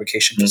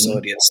nanofabrication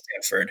facility at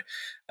Stanford.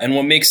 And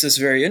what makes this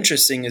very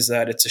interesting is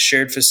that it's a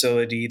shared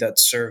facility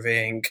that's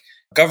serving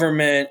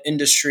government,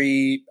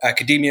 industry,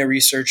 academia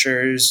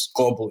researchers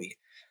globally.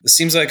 This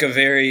seems like a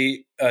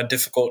very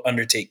difficult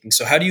undertaking.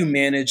 So how do you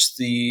manage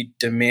the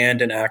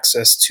demand and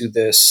access to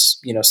this,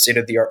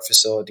 state-of-the-art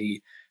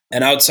facility?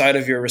 And outside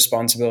of your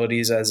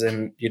responsibilities as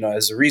a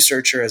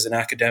researcher, as an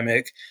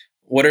academic,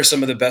 what are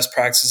some of the best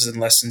practices and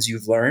lessons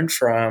you've learned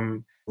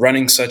from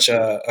running such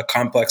a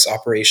complex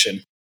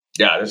operation?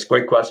 Yeah, that's a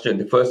great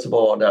question. First of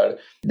all,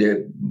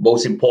 the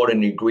most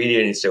important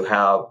ingredient is to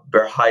have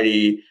very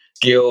highly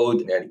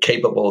skilled and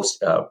capable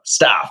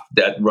staff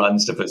that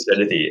runs the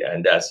facility,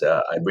 and that's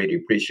I really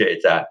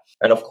appreciate that.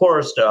 And of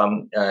course,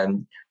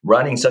 and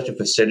running such a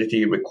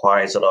facility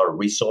requires a lot of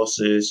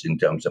resources in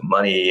terms of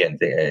money and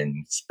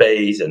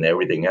space and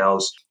everything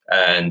else.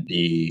 And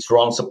the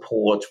strong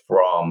support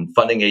from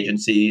funding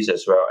agencies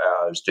as well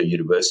as the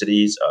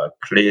universities are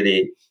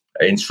clearly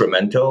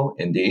instrumental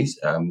in these.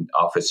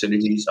 Our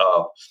facilities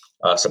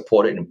are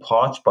supported in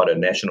part by the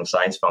National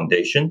Science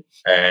Foundation.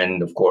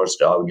 And of course,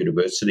 our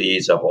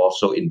universities have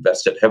also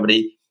invested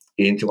heavily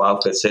into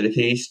our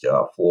facilities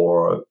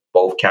for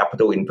both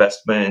capital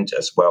investment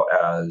as well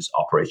as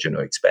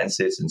operational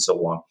expenses and so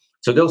on.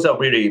 So those are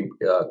really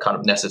kind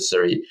of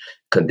necessary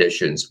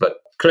conditions, but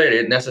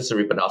clearly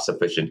necessary but not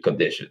sufficient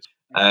conditions.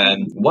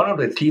 And one of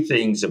the key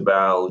things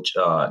about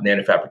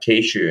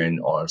nanofabrication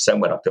or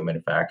semiconductor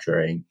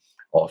manufacturing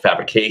or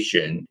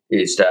fabrication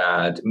is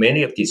that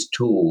many of these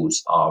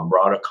tools are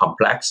rather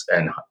complex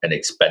and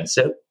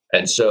expensive.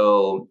 And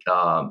so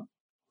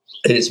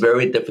it is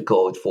very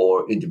difficult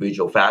for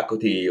individual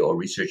faculty or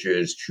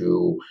researchers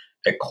to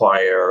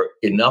acquire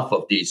enough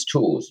of these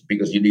tools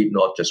because you need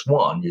not just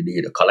one, you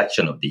need a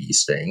collection of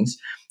these things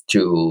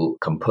to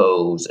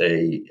compose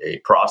a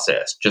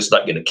process. Just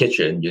like in a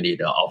kitchen, you need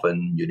an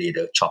oven, you need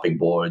a chopping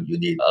board, you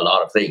need a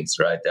lot of things,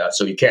 right?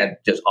 So you can't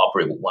just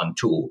operate with one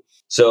tool.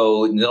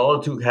 So in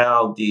order to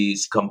have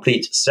these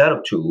complete set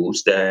of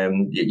tools,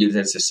 then you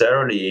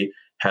necessarily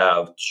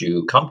have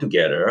to come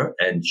together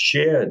and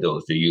share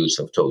the use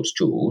of those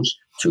tools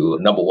to,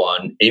 number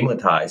one,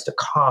 amortize the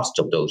cost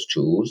of those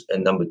tools.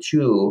 And number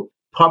two,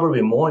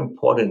 probably more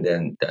important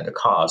than the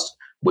cost,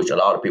 which a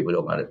lot of people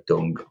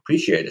don't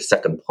appreciate. The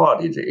second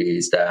part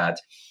is that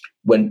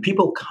when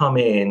people come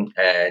in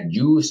and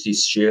use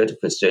these shared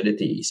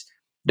facilities,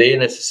 they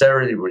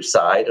necessarily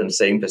reside on the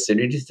same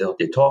facilities,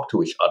 they talk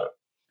to each other.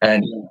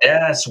 And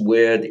that's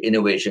where the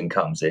innovation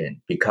comes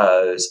in,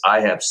 because I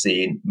have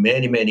seen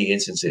many, many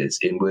instances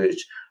in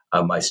which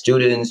my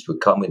students would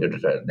come into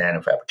the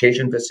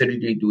nanofabrication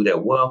facility, do their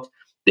work.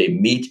 They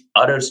meet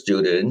other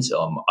students,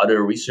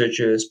 other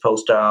researchers,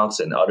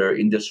 postdocs, and other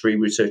industry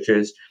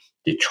researchers.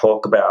 They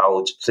talk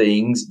about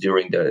things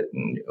when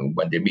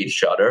they meet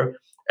each other,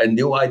 and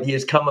new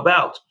ideas come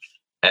about.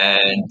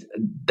 And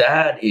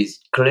that is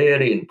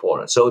clearly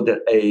important. So that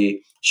a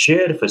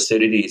shared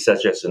facility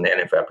such as the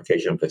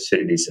nanofabrication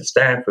facilities at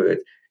Stanford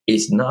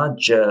is not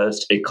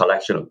just a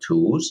collection of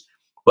tools,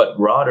 but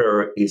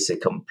rather is a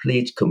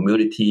complete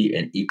community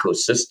and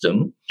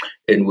ecosystem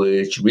in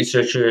which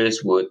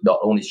researchers would not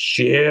only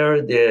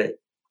share their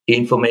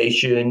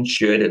information,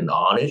 share the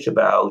knowledge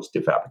about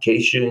the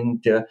fabrication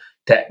the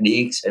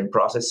techniques and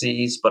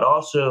processes, but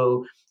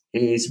also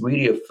is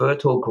really a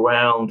fertile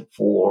ground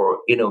for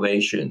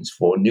innovations,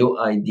 for new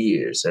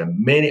ideas. And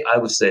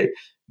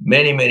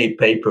many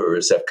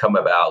papers have come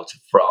about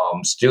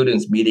from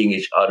students meeting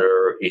each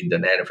other in the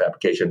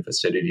nanofabrication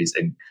facilities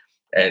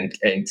and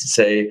to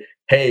say,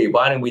 hey,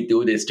 why don't we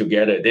do this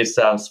together? This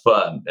sounds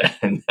fun.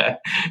 And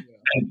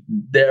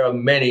there are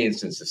many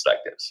instances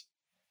like this.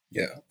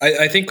 Yeah,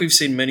 I think we've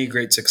seen many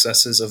great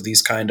successes of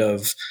these kind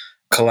of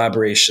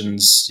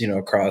collaborations,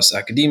 across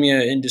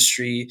academia,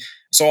 industry.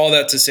 So all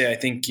that to say, I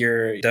think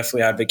you're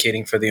definitely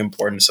advocating for the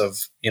importance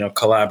of,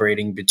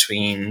 collaborating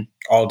between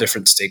all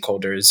different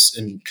stakeholders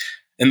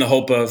in the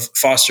hope of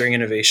fostering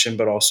innovation,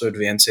 but also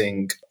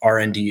advancing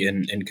R&D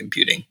in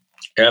computing.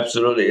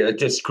 Absolutely.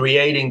 Just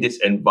creating this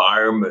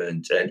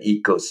environment and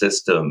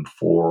ecosystem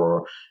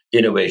for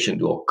innovation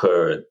to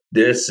occur.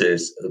 This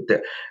is,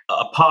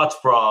 apart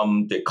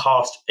from the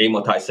cost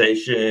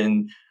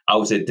amortization, I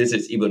would say this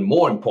is even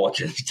more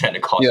important than the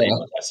cost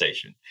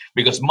amortization,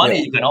 because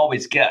money you can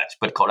always get,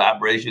 but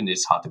collaboration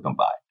is hard to come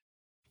by.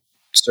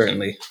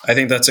 Certainly. I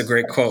think that's a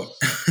great quote.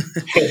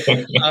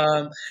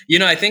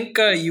 I think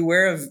you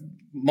wear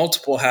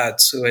multiple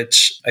hats,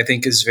 which I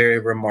think is very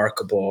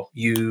remarkable.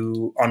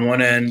 You, on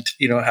one end,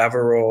 have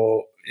a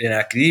role in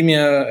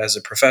academia as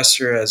a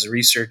professor, as a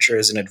researcher,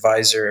 as an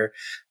advisor.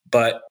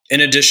 But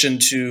in addition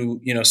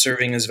to,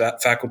 serving as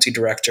faculty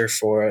director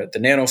for the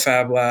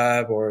NanoFab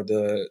lab or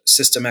the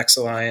SystemX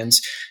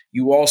Alliance,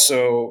 you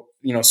also,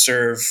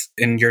 serve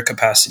in your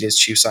capacity as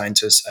chief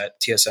scientist at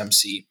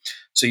TSMC.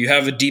 So you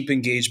have a deep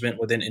engagement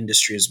within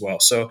industry as well.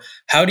 So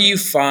how do you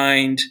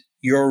find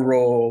your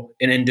role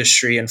in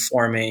industry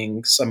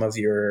informing some of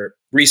your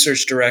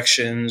research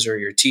directions or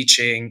your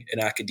teaching in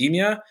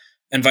academia,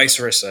 and vice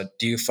versa?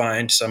 Do you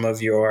find some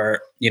of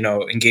your,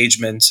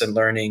 engagements and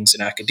learnings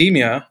in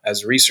academia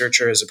as a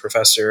researcher, as a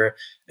professor,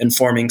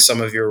 informing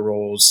some of your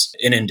roles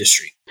in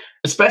industry?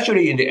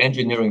 Especially in the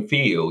engineering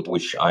field,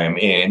 which I am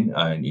in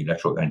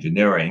electrical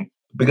engineering,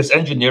 because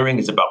engineering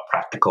is about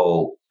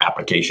practical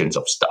applications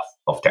of stuff,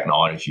 of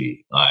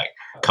technology, like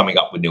coming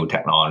up with new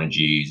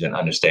technologies and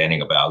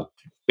understanding about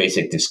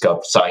basic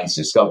science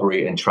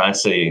discovery and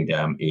translating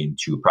them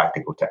into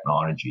practical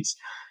technologies.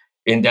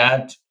 In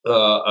that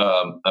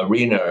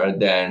arena,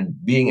 then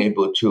being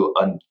able to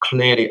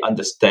clearly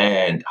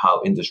understand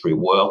how industry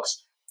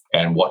works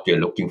and what they're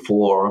looking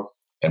for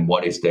and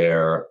what is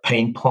their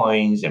pain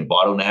points and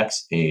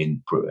bottlenecks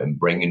in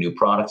bringing new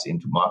products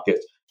into market,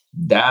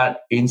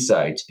 that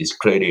insight is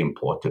clearly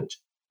important.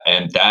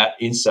 And that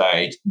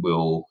insight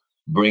will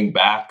bring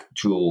back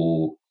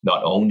to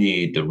not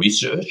only the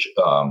research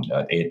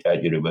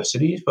at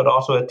universities, but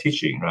also at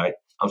teaching, right?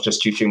 I was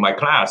just teaching my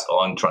class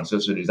on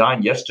transistor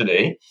design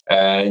yesterday,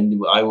 and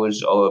I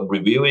was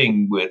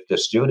reviewing with the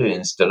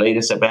students the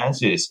latest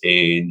advances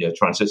in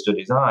transistor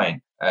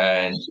design.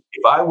 And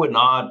if I were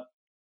not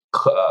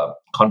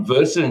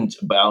conversant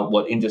about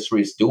what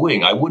industry is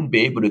doing, I wouldn't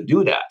be able to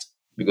do that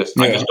because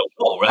I just don't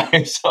know,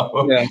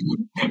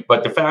 right?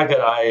 But the fact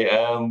that I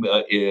am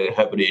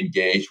heavily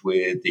engaged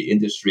with the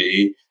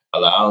industry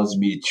allows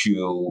me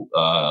to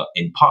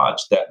impart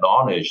that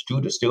knowledge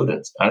to the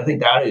students. And I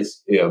think that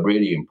is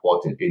really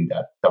important in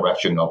that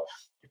direction of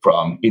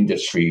from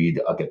industry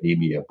to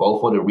academia, both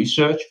for the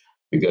research,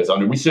 because on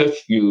the research,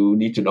 you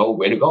need to know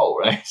where to go,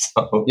 right?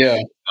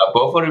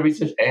 Both for the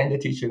research and the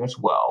teaching as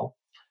well.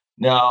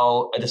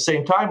 Now, at the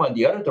same time, on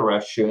the other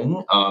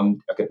direction,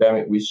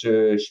 academic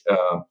research,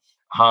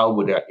 how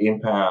would that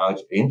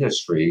impact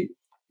industry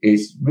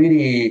is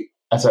really,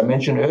 as I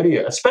mentioned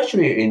earlier,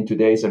 especially in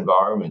today's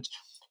environment.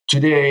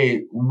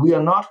 Today, we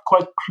are not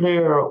quite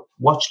clear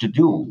what to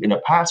do. In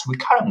the past, we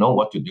kind of know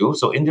what to do,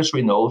 so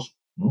industry knows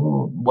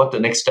what the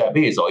next step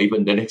is, or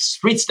even the next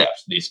 3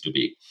 steps needs to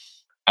be.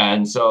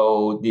 And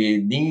so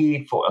the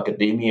need for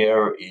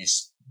academia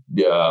is,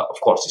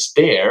 of course, is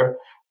there,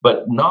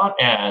 but not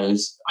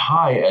as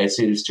high as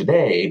it is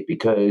today,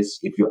 because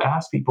if you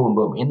ask people in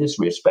the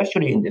industry,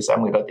 especially in the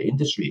semiconductor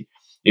industry,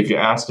 if you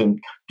ask them,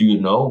 do you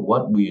know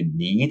what we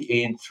need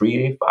in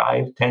 3,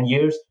 5, 10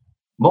 years?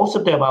 Most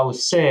of them, I would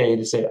say,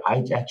 they say,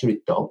 I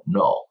actually don't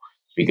know,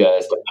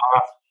 because the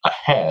path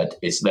ahead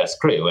is less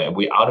clear. When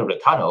we're out of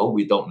the tunnel,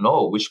 we don't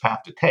know which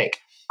path to take.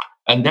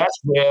 And that's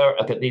where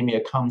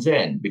academia comes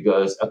in,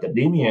 because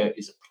academia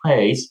is a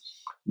place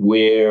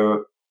where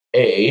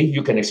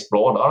you can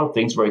explore a lot of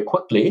things very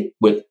quickly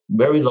with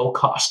very low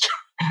cost.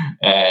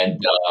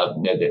 And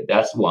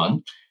that's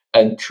one.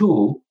 And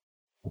 2,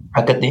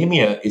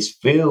 academia is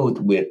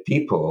filled with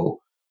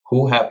people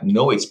who have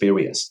no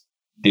experience.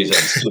 These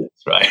are the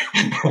students, right?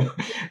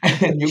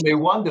 And you may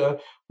wonder,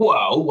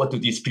 well, what do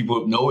these people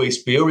with no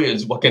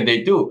experience, what can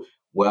they do?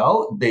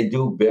 Well, they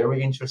do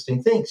very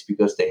interesting things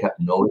because they have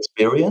no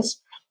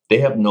experience. They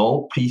have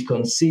no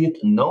preconceived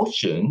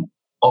notion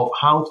of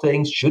how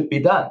things should be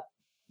done.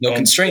 No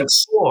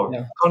constraints.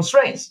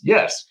 Constraints,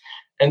 yes.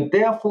 And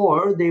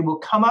therefore, they will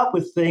come up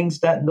with things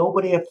that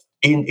nobody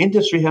in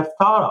industry have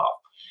thought of,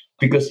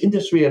 because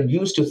industry are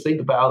used to think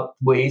about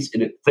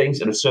things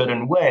in a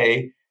certain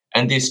way,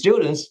 and these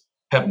students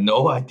have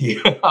no idea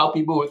how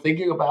people were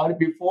thinking about it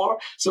before.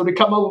 So they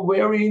come up with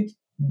very,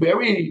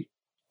 very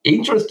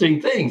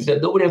interesting things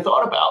that nobody had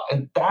thought about,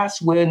 and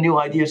that's where new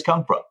ideas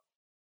come from.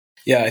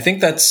 Yeah, I think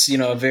that's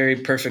a very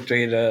perfect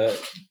way to,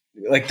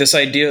 like, this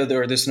idea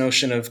or this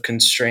notion of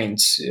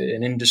constraints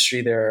in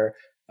industry. There are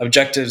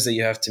objectives that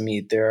you have to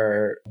meet. There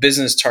are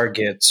business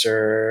targets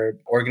or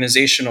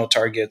organizational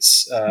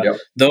targets.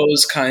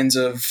 Those kinds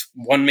of,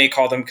 one may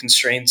call them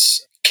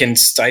constraints, can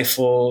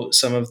stifle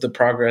some of the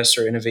progress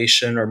or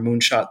innovation or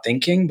moonshot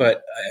thinking.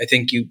 But I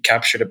think you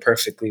captured it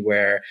perfectly,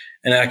 where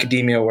in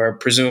academia, where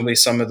presumably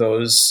some of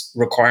those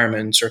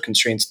requirements or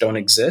constraints don't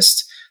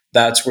exist,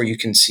 that's where you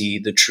can see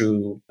the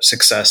true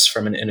success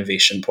from an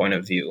innovation point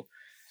of view.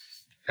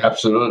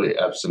 Absolutely,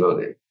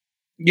 absolutely.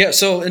 Yeah.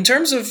 So in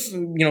terms of,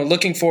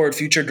 looking forward,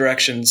 future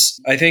directions,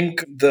 I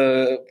think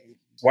the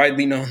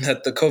widely known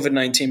that the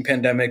COVID-19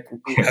 pandemic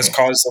has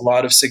caused a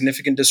lot of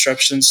significant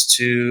disruptions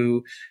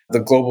to the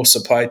global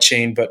supply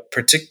chain, but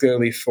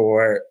particularly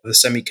for the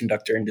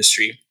semiconductor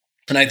industry.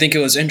 And I think it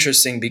was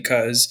interesting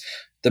because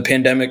the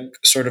pandemic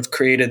sort of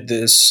created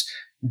this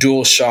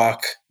dual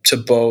shock to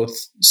both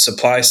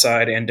supply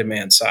side and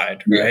demand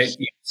side, right? Yes.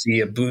 You see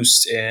a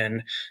boost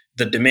in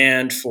the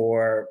demand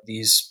for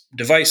these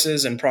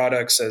devices and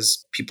products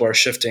as people are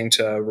shifting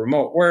to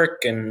remote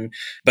work,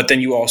 but then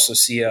you also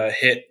see a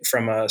hit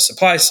from a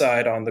supply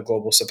side on the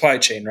global supply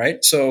chain,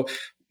 right? So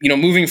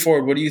moving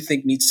forward, what do you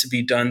think needs to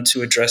be done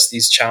to address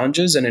these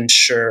challenges and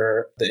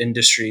ensure the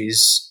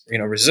industry's,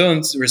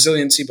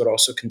 resiliency, but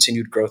also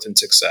continued growth and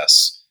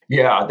success?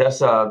 Yeah,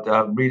 that's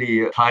a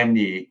really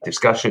timely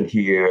discussion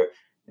here.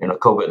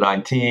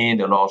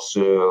 COVID-19 and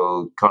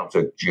also kind of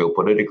the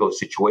geopolitical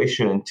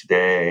situation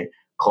today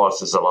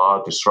causes a lot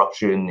of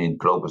disruption in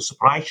global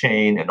supply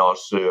chain and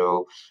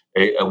also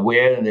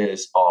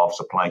awareness of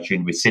supply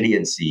chain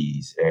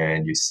resiliencies.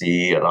 And you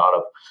see a lot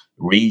of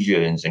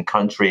regions and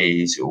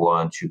countries who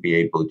want to be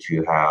able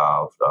to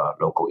have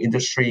local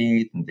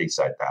industries and things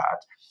like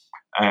that.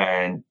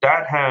 And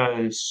that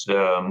has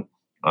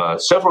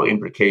several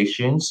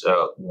implications.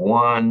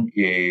 One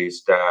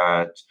is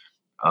that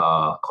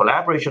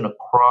collaboration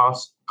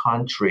across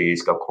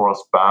countries,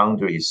 across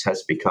boundaries,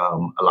 has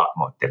become a lot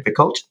more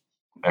difficult.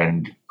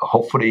 And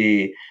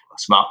hopefully,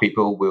 smart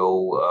people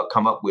will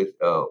come up with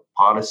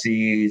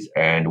policies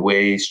and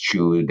ways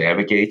to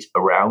navigate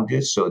around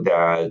this so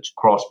that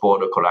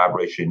cross-border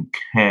collaboration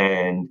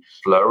can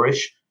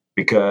flourish.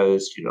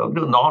 Because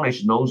the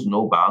knowledge knows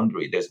no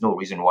boundary. There's no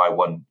reason why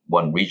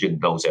one region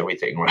knows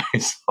everything,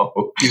 right?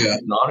 So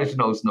knowledge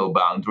knows no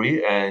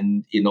boundary,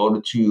 and in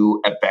order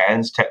to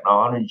advance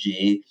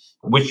technology,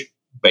 which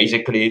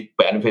basically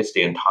benefits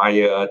the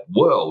entire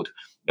world,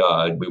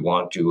 we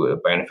want to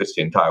benefit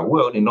the entire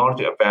world. In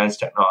order to advance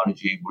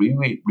technology, we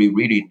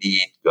really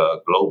need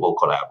global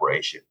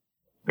collaboration,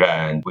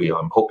 and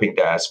I'm hoping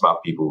that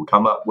smart people will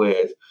come up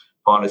with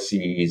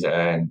policies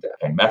and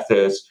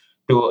methods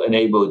to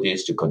enable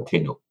this to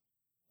continue.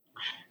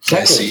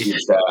 Second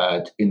is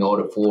that in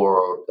order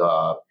for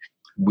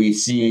we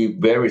see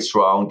very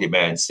strong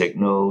demand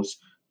signals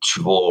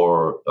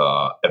for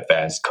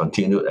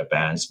continued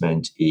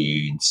advancement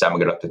in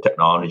semiconductor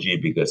technology,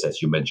 because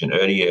as you mentioned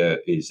earlier,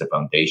 is the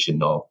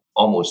foundation of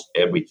almost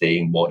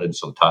everything modern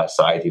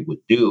society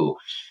would do,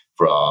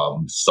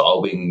 from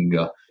solving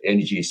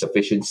energy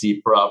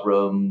sufficiency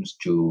problems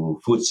to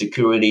food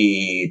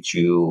security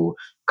to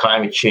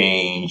climate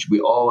change. We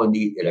all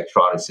need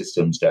electronic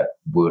systems that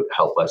would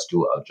help us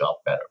do our job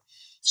better.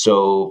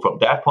 So from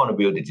that point of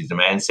view, the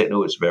demand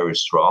signal is very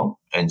strong.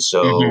 And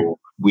so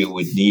we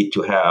would need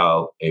to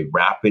have a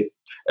rapid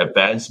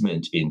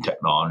advancement in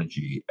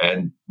technology.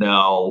 And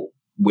now,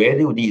 where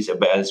do these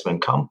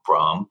advancements come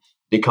from?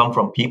 They come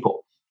from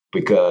people,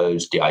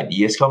 because the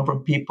ideas come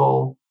from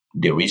people,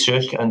 the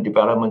research and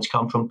developments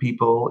come from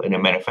people, and the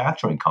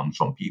manufacturing comes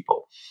from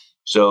people.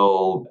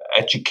 So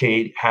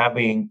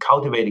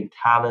cultivating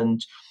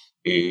talent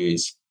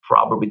is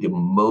probably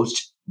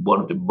one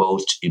of the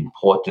most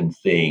important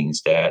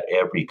things that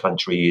every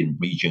country and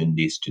region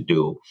needs to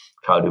do,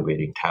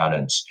 cultivating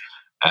talents.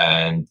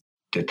 And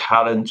the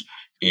talent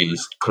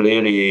is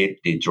clearly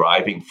the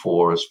driving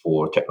force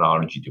for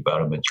technology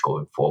development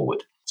going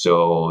forward.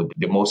 So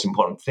the most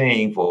important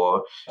thing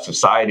for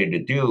society to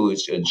do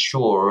is to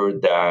ensure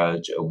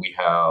that we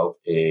have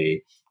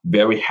a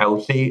very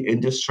healthy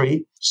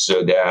industry,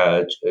 so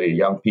that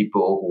young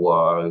people who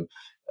are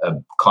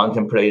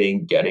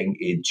contemplating getting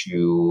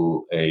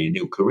into a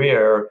new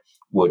career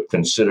would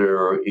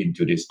consider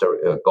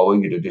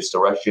going into this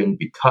direction,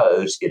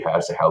 because it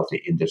has a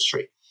healthy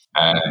industry.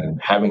 And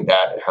having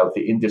that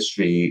healthy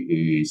industry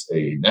is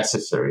a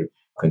necessary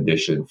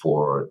condition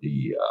for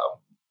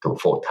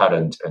for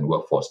talent and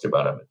workforce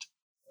development.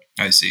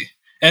 I see.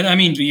 And I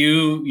mean,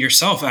 you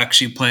yourself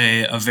actually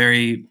play a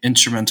very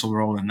instrumental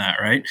role in that,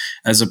 right?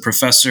 As a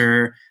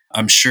professor,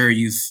 I'm sure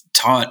you've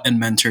taught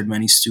and mentored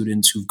many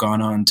students who've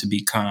gone on to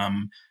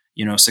become,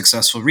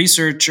 successful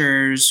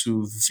researchers,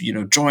 who've,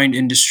 joined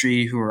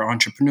industry, who are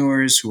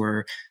entrepreneurs, who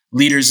are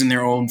leaders in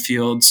their own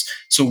fields.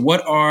 So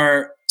what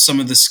are some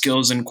of the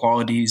skills and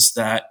qualities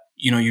that,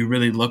 you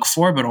really look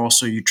for, but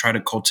also you try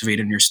to cultivate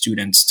in your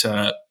students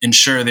to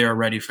ensure they are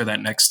ready for that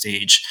next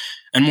stage?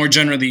 And more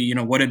generally,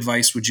 what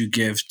advice would you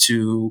give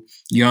to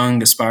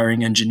young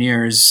aspiring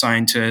engineers,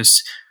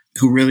 scientists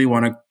who really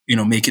want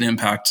to, make an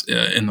impact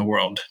in the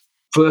world?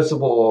 First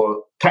of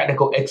all,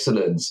 technical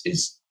excellence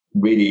is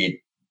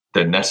really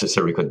the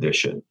necessary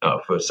condition.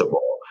 First of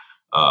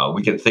all,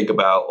 we can think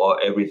about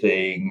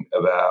everything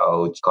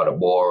about kind of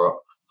more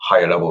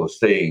higher level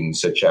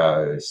things, such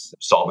as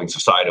solving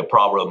societal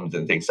problems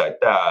and things like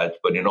that.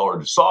 But in order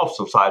to solve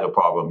societal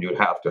problems, you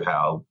have to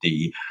have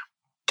the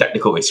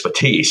technical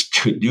expertise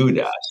to do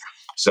that.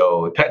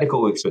 So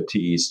technical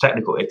expertise,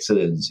 technical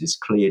excellence is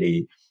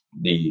clearly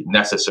the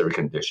necessary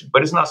condition,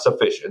 but it's not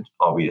sufficient,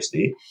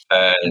 obviously.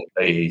 And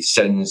a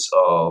sense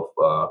of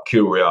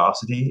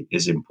curiosity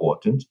is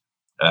important,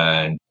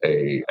 and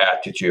a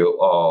attitude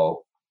of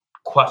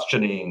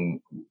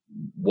questioning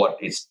what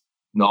is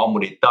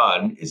normally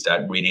done. Is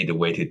that really the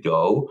way to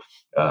go?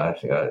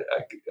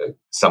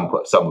 Some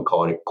would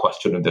call it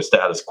questioning the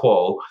status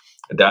quo.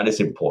 That is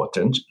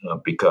important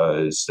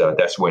because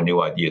that's where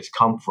new ideas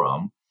come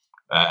from.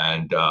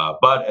 And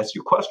but as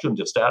you question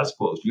the status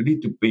quo, you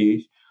need to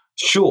be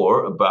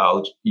sure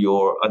about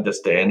your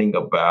understanding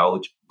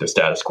about the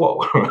status quo.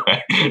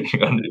 Right?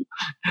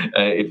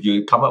 If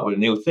you come up with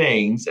new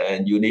things,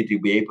 and you need to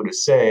be able to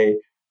say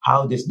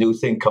how this new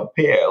thing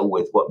compare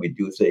with what we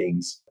do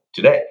things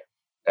today.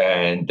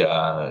 And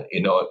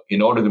in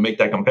order to make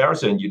that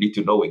comparison, you need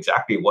to know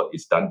exactly what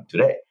is done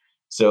today.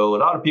 So a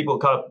lot of people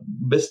kind of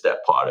miss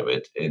that part of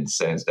it in the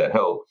sense that,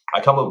 oh,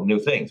 I come up with new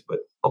things, but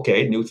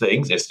okay, new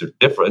things is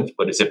different,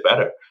 but is it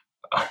better?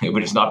 If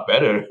it's not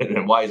better,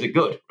 then why is it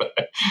good?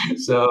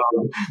 So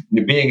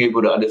being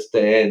able to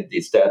understand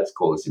the status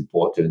quo is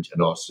important,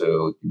 and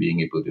also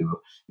being able to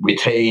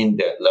retain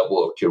that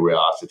level of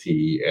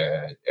curiosity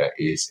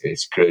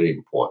is clearly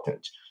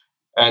important.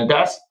 And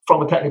that's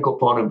from a technical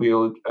point of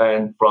view,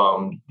 and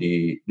from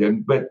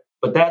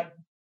but that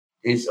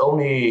is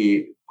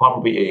only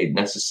probably a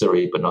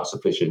necessary but not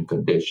sufficient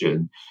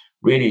condition.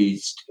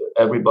 Really,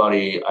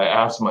 everybody, I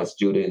ask my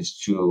students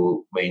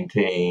to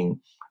maintain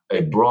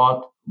a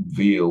broad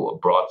view, a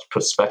broad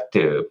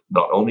perspective,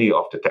 not only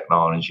of the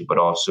technology, but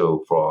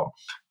also from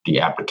the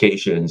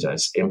applications and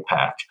its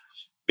impact,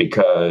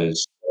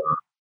 because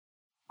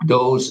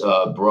those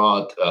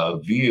broad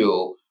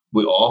view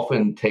will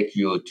often take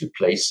you to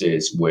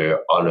places where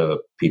other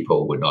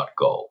people would not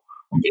go,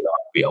 may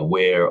not be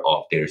aware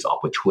of there's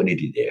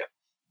opportunity there.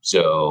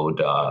 So,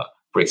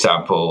 for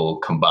example,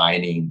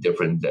 combining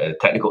different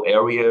technical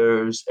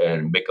areas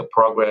and make a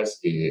progress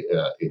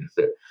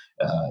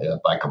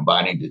by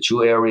combining the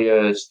two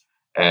areas,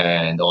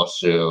 and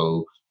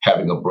also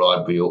having a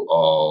broad view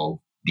of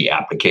the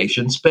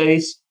application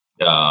space,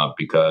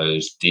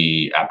 because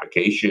the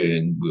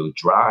application will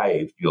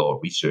drive your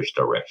research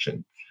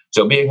direction.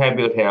 So being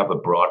able to have a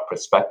broad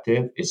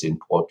perspective is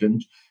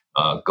important.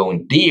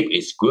 Going deep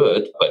is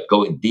good, but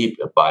going deep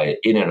by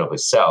in and of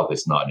itself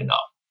is not enough.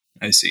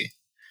 I see.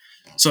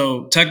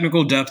 So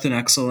technical depth and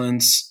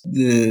excellence,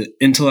 the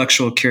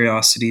intellectual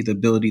curiosity, the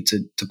ability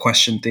to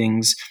question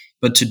things,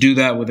 but to do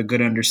that with a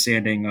good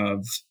understanding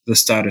of the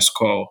status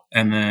quo.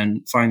 And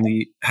then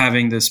finally,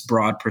 having this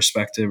broad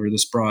perspective or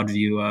this broad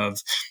view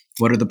of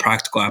what are the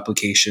practical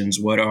applications,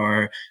 what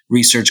are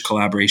research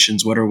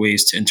collaborations, what are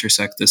ways to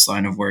intersect this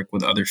line of work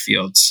with other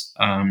fields.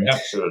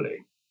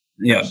 Absolutely.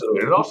 Yeah.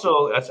 Absolutely. And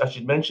also, I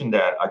should mention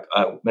that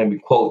I maybe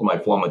quote my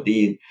former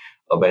dean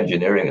of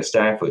engineering at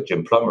Stanford,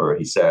 Jim Plummer.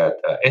 He said,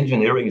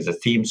 engineering is a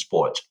team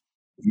sport.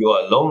 If you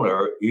are a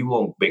loner, you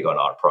won't make a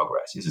lot of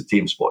progress. It's a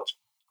team sport.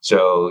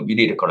 So you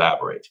need to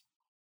collaborate.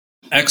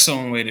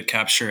 Excellent way to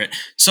capture it.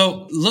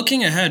 So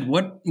looking ahead,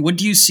 what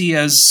do you see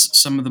as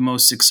some of the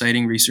most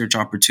exciting research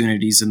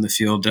opportunities in the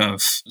field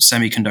of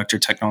semiconductor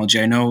technology?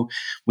 I know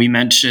we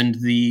mentioned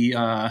the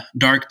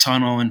dark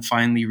tunnel and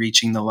finally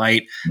reaching the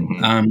light.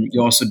 Mm-hmm.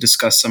 You also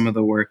discussed some of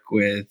the work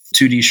with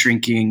 2D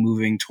shrinking,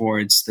 moving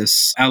towards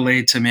this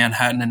LA to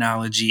Manhattan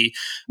analogy.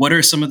 What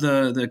are some of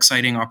the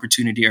exciting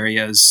opportunity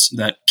areas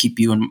that keep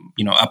you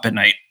up at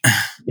night?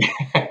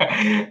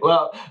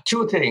 Well,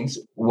 two things.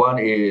 One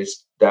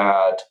is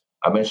that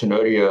I mentioned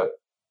earlier,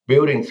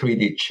 building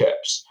 3D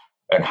chips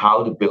and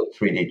how to build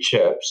 3D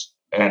chips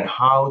and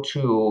how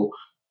to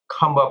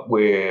come up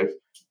with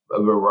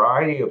a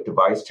variety of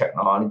device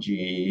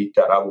technology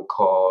that I would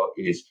call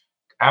is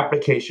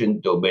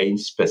application domain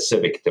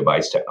specific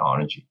device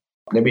technology.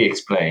 Let me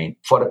explain.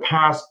 For the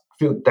past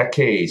few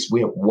decades,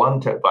 we have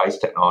one device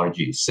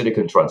technology,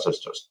 silicon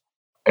transistors,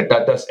 and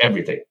that does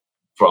everything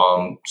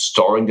from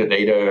storing the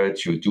data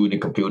to doing the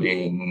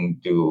computing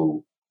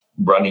to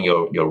running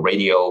your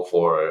radio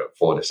for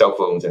the cell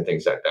phones and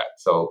things like that.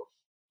 So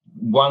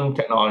one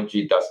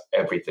technology does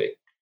everything.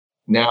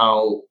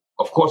 Now,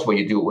 of course, when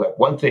you do have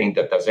one thing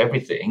that does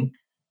everything,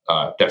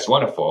 that's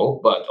wonderful,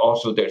 but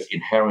also there's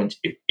inherent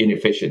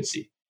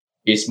inefficiency.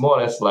 It's more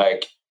or less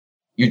like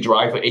you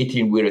drive an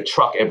 18-wheeler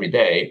truck every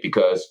day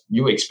because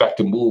you expect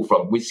to move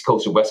from West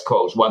Coast to West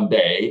Coast one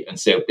day, and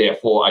so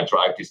therefore I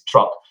drive this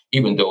truck,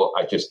 even though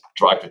I just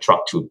drive the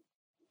truck to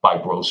buy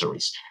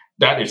groceries.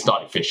 That is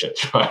not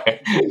efficient,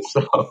 right?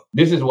 So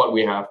this is what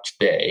we have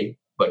today.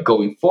 But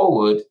going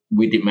forward,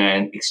 we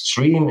demand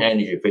extreme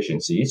energy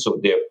efficiency. So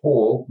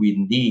therefore, we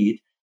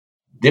need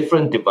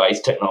different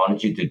device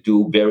technology to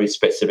do very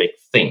specific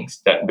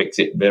things that makes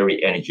it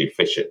very energy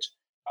efficient.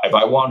 If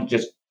I want to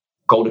just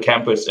go to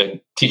campus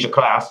and teach a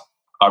class,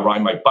 I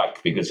ride my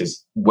bike because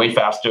it's way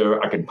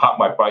faster. I can park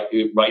my bike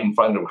right in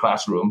front of the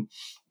classroom.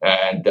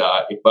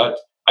 But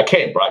I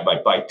can't ride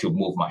my bike to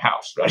move my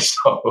house, right?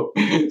 So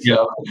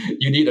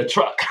you need a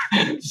truck.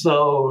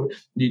 So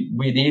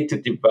we need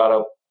to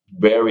develop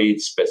very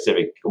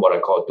specific, what I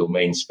call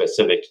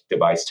domain-specific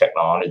device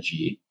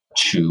technology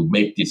to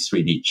make these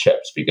 3D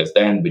chips, because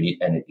then we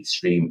need an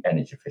extreme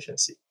energy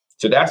efficiency.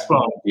 So that's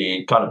from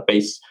the kind of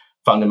base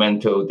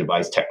fundamental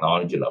device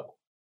technology level.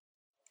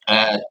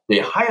 At the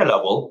higher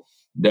level,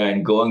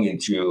 then going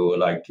into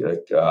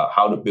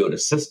how to build a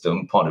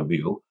system point of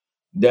view,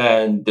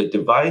 then the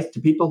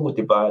people who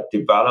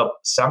develop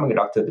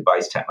semiconductor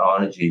device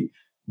technology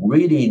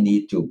really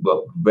need to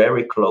work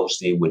very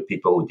closely with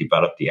people who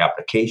develop the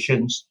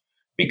applications,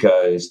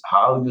 because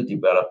how you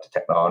develop the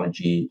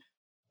technology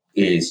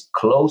is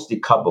closely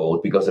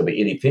coupled because of the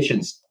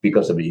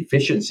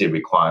efficiency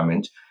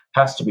requirement,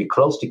 has to be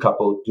closely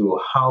coupled to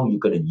how you're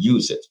going to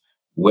use it,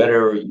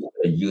 whether you're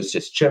going to use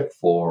this chip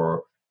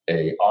for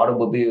a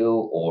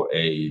automobile or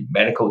a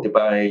medical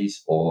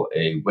device or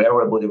a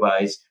wearable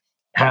device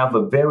have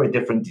a very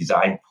different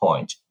design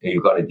point.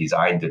 You've got to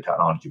design the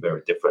technology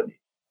very differently.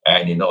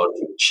 And in order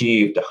to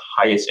achieve the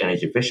highest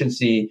energy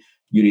efficiency,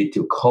 you need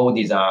to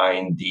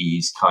co-design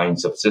these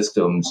kinds of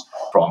systems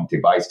from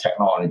device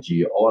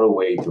technology all the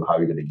way to how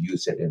you're going to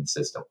use it in the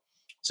system.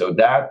 So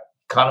that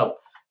kind of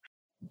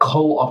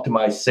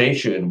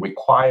co-optimization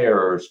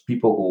requires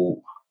people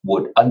who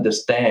would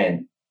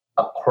understand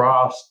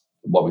across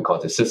what we call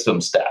the system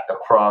stack,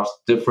 across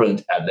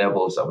different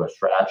levels of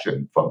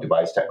abstraction from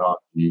device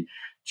technology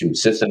to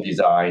system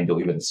design to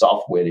even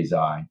software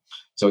design.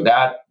 So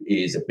that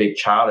is a big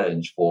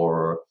challenge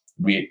for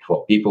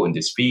people in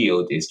this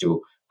field, is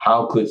to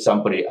how could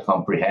somebody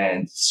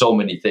comprehend so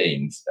many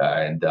things,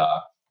 and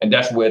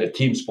that's where the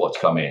team sports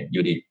come in.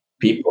 You need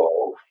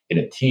people in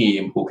a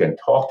team who can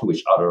talk to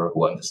each other,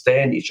 who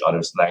understand each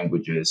other's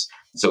languages.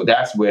 So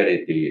that's where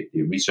the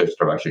research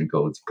direction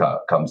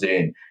comes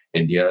in.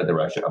 In the other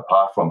direction,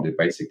 apart from the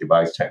basic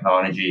device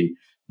technology,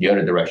 the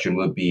other direction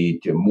would be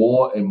to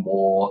more and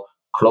more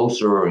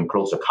closer and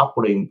closer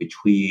coupling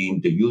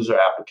between the user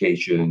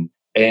application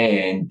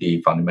and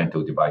the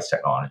fundamental device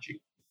technology.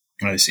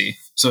 I see.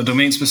 So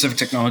domain-specific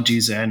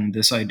technologies and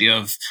this idea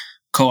of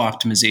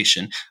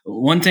co-optimization.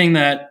 One thing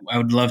that I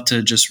would love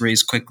to just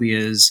raise quickly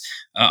is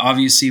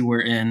obviously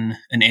we're in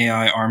an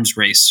AI arms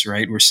race,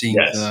 right? We're seeing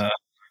the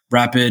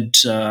rapid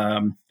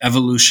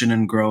evolution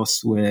and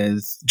growth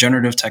with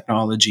generative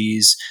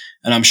technologies.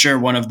 And I'm sure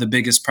one of the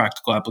biggest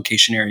practical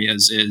application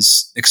areas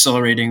is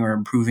accelerating or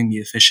improving the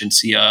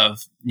efficiency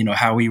of,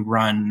 how we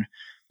run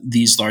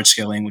these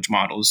large-scale language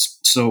models.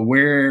 So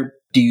where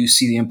do you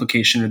see the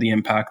implication or the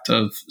impact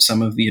of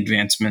some of the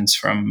advancements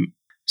from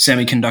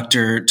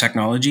semiconductor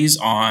technologies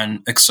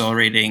on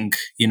accelerating,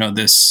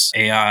 this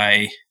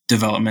AI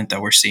development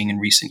that we're seeing in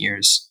recent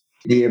years?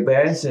 The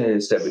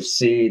advances that we've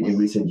seen in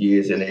recent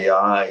years in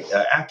AI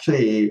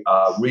actually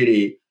are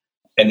really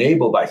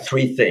enabled by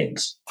three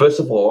things. First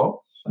of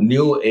all,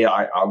 new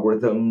AI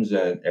algorithms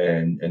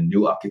and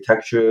new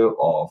architecture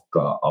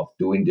of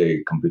doing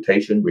the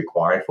computation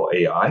required for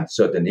AI,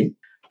 certainly.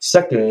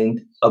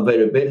 Second,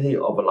 availability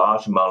of a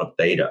large amount of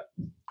data,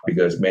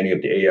 because many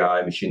of the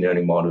AI machine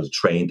learning models are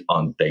trained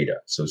on data.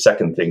 So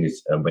second thing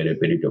is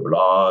availability of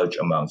large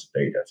amounts of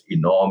data,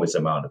 enormous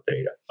amount of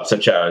data,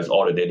 such as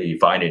all the data you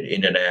find in the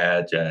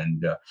internet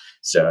and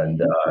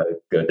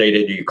the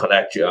data you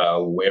collect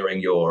wearing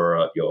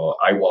your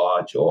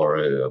iWatch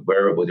or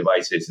wearable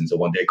devices and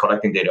so on. They're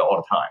collecting data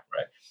all the time,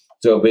 right?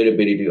 So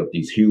availability of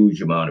these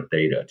huge amount of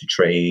data to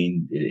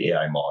train the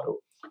AI model.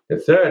 The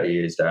third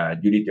is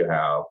that you need to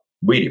have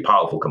really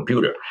powerful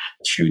computer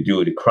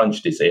to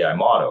crunch this AI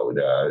model.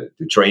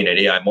 To train an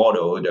AI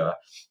model,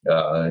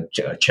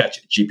 Chat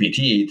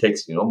GPT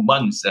takes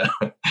months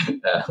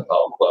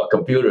of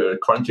computer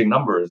crunching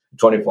numbers,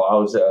 24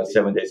 hours,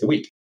 7 days a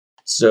week.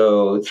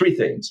 So three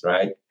things,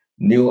 right?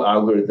 New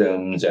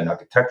algorithms and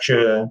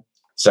architecture.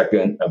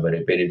 Second,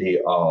 availability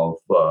of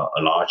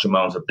a large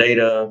amounts of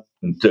data.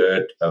 And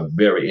third,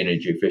 very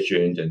energy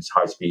efficient and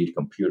high-speed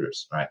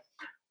computers, right?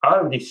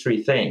 Out of these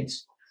three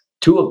things,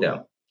 two of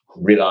them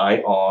rely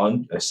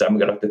on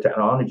semiconductor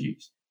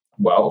technologies.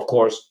 Well, of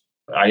course,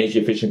 energy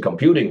efficient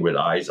computing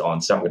relies on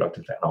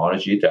semiconductor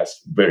technology.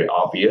 That's very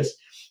obvious.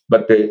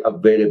 But the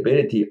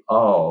availability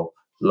of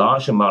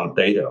large amount of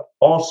data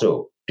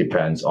also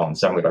depends on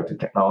semiconductor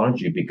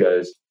technology,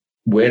 because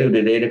where do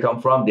the data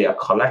come from? They are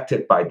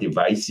collected by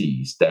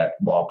devices that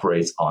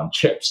operate on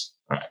chips.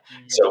 Right?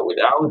 Mm-hmm. So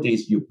without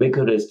this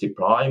ubiquitous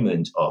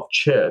deployment of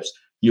chips,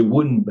 you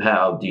wouldn't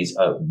have these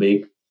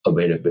big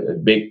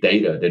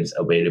data that is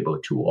available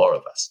to all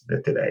of us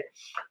today.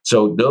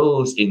 So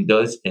in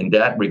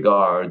that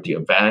regard,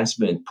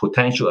 the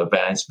potential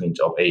advancement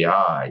of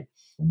AI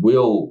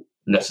will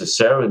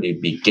necessarily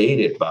be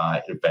gated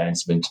by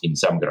advancement in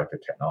semiconductor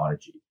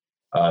technology.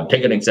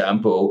 Take an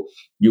example: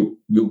 you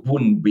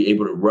wouldn't be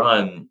able to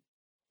run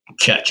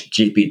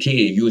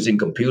ChatGPT using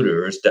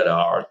computers that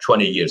are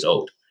 20 years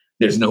old.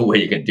 There's no way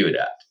you can do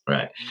that,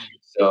 right?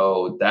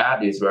 So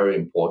that is very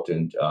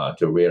important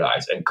to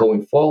realize. And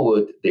going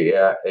forward,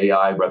 the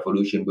AI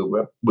revolution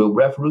will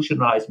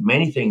revolutionize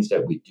many things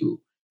that we do.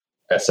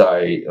 As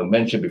I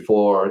mentioned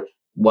before,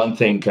 one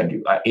thing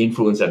can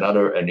influence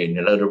another, and then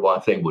another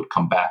one thing would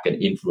come back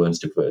and influence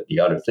the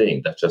other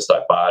thing. That's just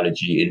like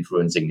biology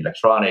influencing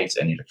electronics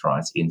and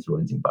electronics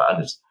influencing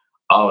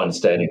our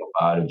understanding of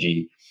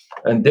biology.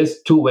 And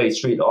this two-way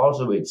street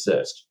also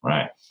exists,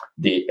 right?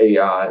 The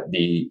AI,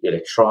 the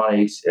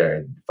electronics,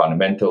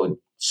 fundamental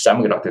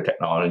semiconductor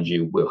technology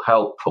will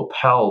help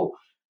propel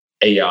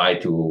AI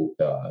to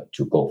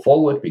go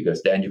forward,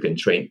 because then you can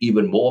train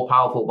even more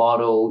powerful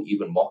model,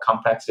 even more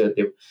complex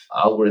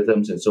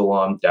algorithms and so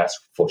on. That's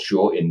for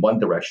sure in one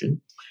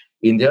direction.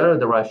 In the other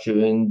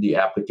direction, the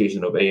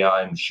application of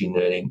AI and machine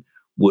learning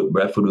would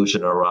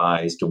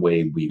revolutionize the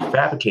way we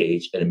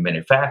fabricate and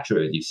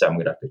manufacture these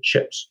semiconductor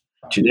chips.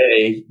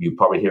 Today, you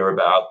probably hear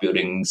about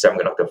building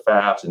semiconductor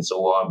fabs and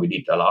so on. We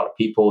need a lot of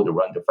people to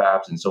run the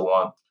fabs and so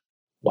on.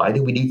 why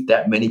do we need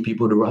that many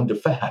people to run the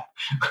fab?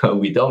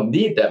 We don't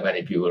need that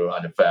many people to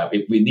run the fab.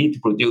 If we need to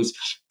produce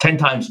 10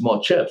 times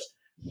more chips,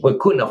 we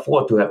couldn't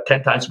afford to have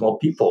 10 times more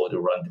people to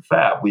run the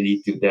fab. We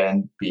need to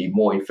then be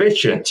more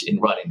efficient in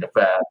running the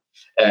fab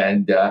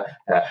and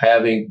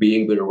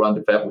being able to run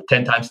the fab with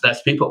 10 times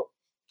less people.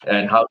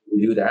 And how do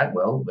we do that?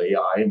 Well,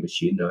 AI and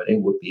machine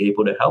learning would be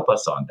able to help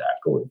us on that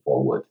going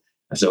forward.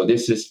 So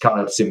this is kind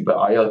of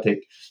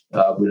symbiotic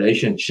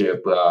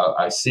relationship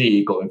I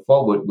see going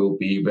forward will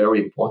be very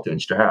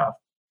important to have.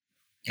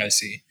 I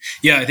see.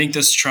 Yeah, I think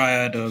this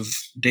triad of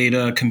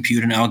data,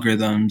 compute, and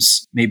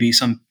algorithms, maybe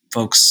some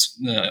folks,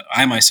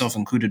 I myself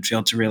included,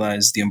 failed to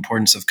realize the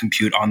importance of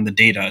compute on the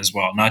data as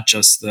well, not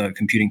just the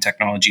computing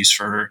technologies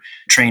for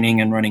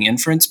training and running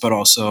inference, but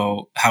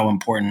also how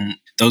important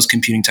those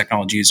computing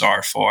technologies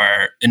are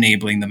for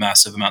enabling the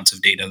massive amounts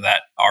of data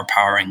that are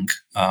powering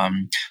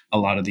a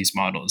lot of these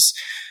models.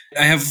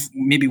 I have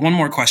maybe one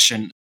more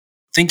question.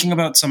 Thinking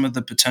about some of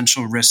the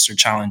potential risks or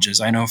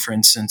challenges, I know, for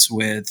instance,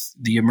 with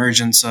the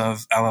emergence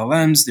of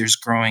LLMs, there's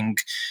growing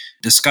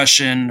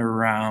discussion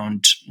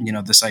around,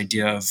 this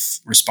idea of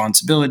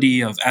responsibility,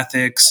 of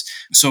ethics.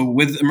 So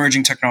with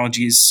emerging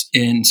technologies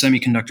in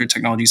semiconductor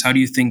technologies, how do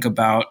you think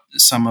about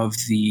some of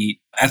the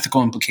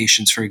ethical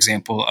implications, for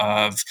example,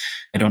 of,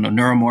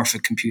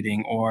 neuromorphic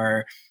computing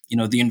or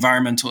the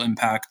environmental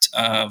impact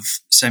of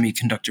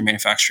semiconductor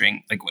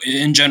manufacturing? Like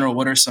in general,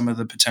 what are some of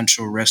the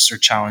potential risks or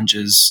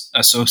challenges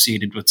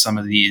associated with some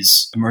of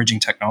these emerging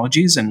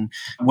technologies, and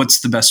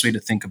what's the best way to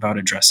think about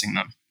addressing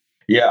them?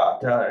 Yeah,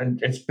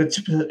 and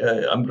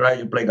I'm glad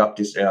you bring up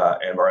this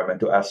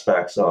environmental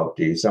aspects of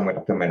the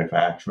semiconductor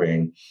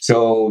manufacturing.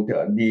 So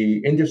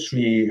the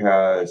industry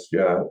has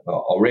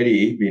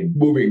already been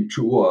moving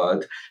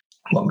toward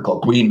what we call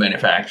green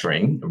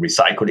manufacturing,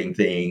 recycling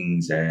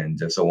things and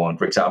so on.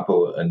 For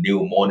example, a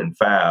new modern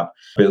fab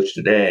built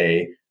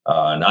today,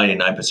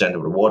 99%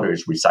 of the water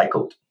is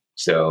recycled.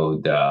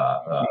 So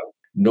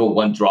no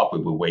one drop will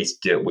be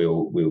wasted.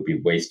 Will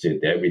be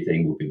wasted.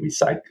 Everything will be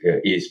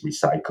is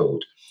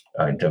recycled.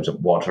 In terms of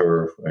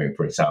water,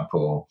 for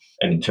example,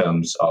 and in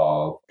terms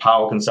of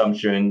power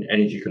consumption,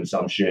 energy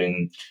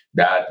consumption,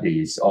 that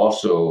is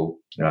also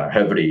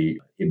heavily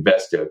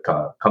invested.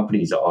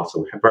 Companies are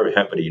also very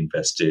heavily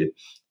invested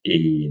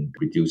in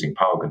reducing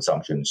power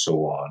consumption and so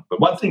on.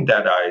 But one thing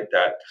that I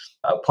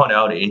point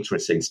out, an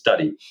interesting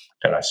study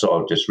that I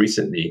saw just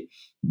recently,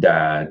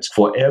 that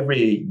for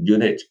every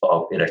unit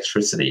of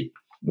electricity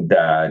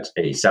that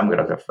a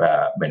semiconductor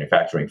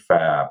manufacturing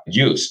fab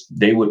use,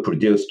 they would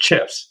produce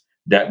chips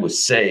that would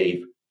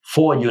save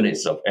 4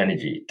 units of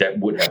energy that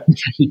would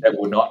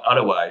not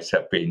otherwise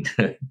have been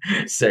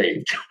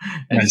saved.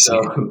 And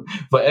so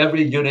for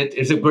every unit,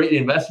 it's a great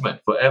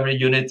investment. For every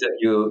unit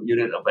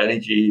of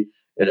energy,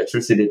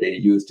 electricity they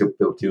use to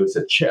produce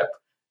a chip,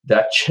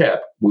 that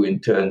chip will in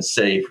turn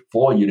save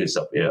 4 units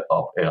of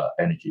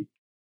energy.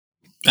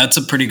 That's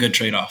a pretty good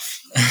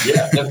trade-off.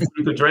 Yeah, that's a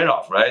pretty good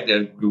trade-off, right?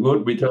 A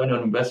good return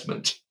on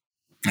investment.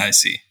 I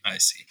see.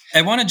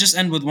 I want to just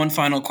end with one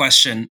final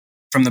question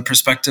from the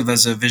perspective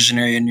as a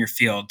visionary in your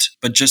field,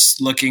 but just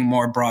looking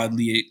more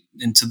broadly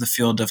into the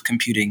field of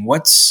computing.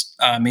 What's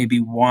maybe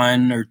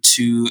 1 or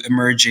 2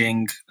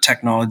 emerging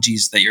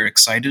technologies that you're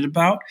excited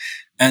about?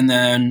 And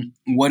then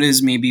what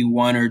is maybe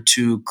 1 or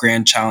 2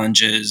 grand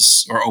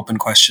challenges or open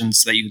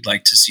questions that you'd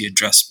like to see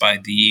addressed by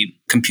the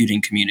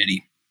computing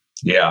community?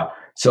 Yeah.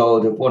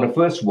 So for the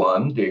first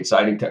one, the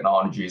exciting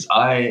technologies,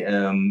 I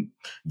am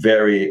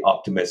very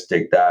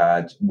optimistic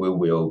that we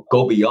will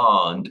go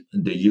beyond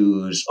the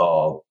use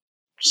of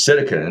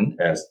silicon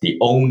as the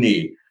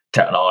only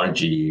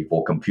technology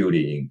for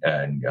computing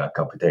and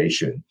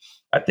computation.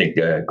 I think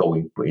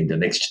going in the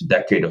next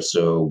decade or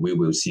so, we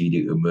will see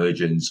the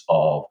emergence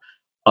of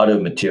other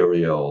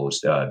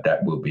materials that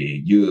will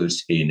be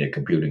used in a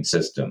computing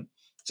system.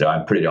 So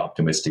I'm pretty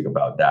optimistic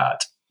about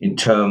that. In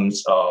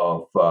terms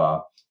of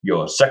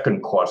your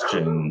second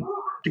question,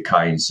 the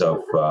kinds of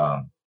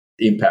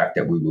impact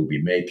that we will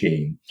be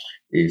making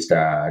is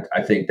that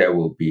I think there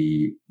will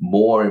be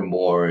more and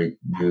more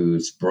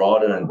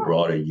broader and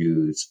broader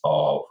use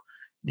of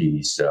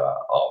these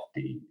of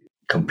the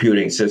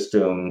computing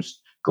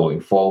systems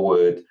going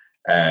forward,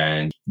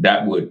 and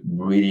that would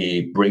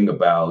really bring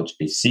about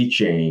a sea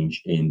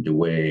change in the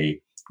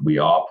way we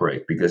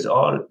operate. Because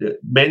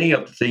many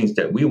of the things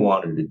that we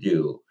wanted to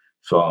do,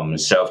 from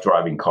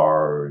self-driving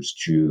cars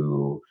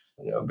to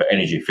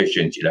energy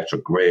efficient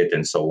electric grid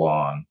and so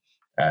on,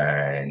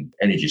 and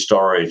energy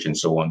storage and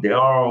so on, they're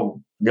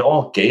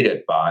all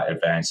gated by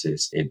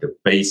advances in the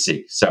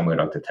basic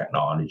semiconductor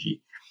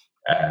technology.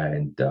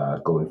 And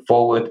going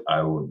forward,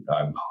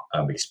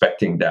 I'm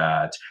expecting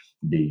that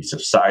the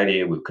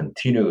society will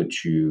continue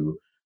to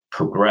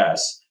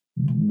progress,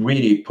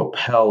 really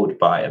propelled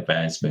by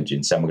advancement in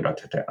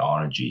semiconductor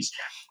technologies.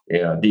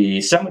 The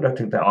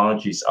semiconductor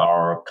technologies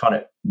are kind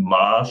of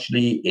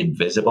largely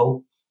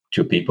invisible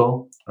to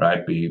people,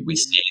 right? We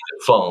see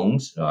the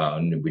phones,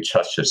 we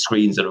touch the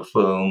screens of the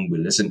phone, we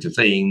listen to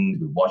things,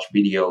 we watch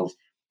videos,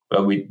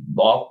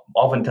 but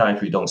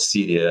oftentimes we don't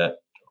see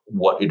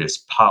what it is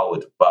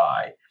powered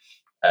by.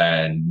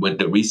 And with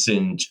the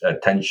recent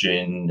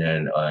tension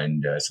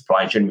and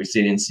supply chain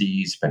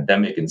resiliencies,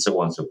 pandemic, and so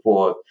on and so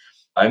forth,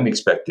 I'm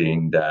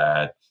expecting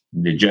that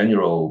the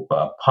general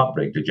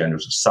public, the general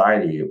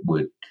society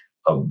would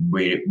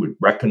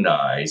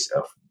recognize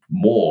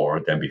more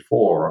than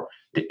before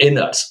the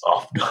innards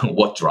of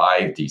what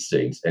drive these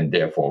things, and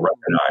therefore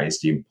recognize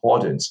the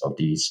importance of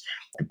the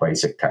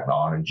basic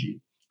technology.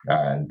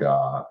 And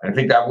I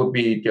think that would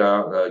be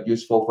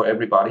useful for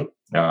everybody,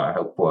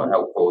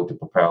 helpful to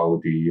propel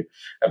the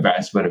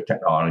advancement of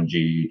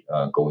technology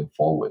going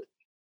forward.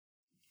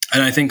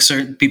 And I think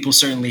people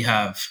certainly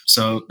have.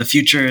 So the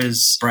future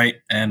is bright,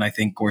 and I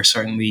think we're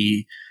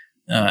certainly,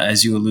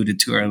 as you alluded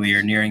to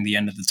earlier, nearing the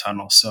end of the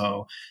tunnel.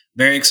 So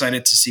very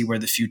excited to see where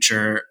the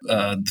future,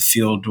 the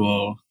field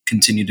will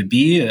continue to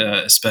be,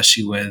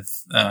 especially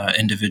with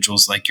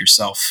individuals like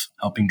yourself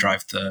helping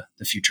drive the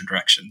future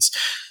directions.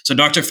 So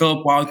Dr.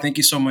 Philip Wong, thank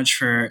you so much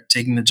for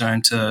taking the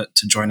time to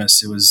join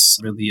us. It was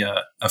really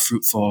a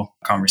fruitful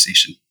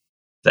conversation.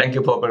 Thank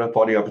you for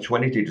the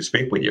opportunity to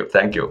speak with you.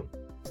 Thank you.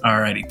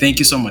 Alrighty. Thank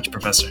you so much,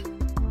 Professor.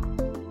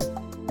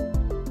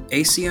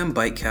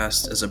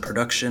 ACMByteCast is a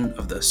production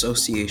of the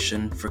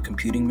Association for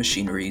Computing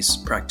Machinery's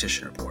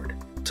Practitioner Board.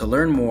 To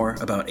learn more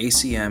about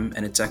ACM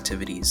and its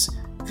activities,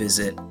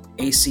 visit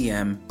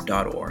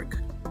acm.org.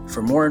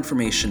 For more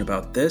information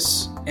about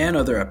this and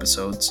other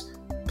episodes,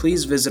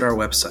 please visit our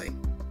website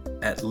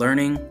at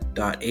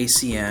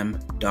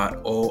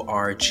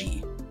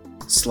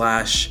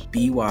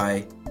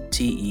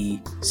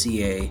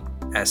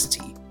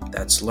learning.acm.org/bytecast.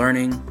 That's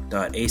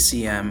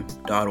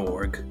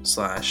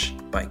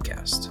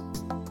learning.acm.org/bytecast.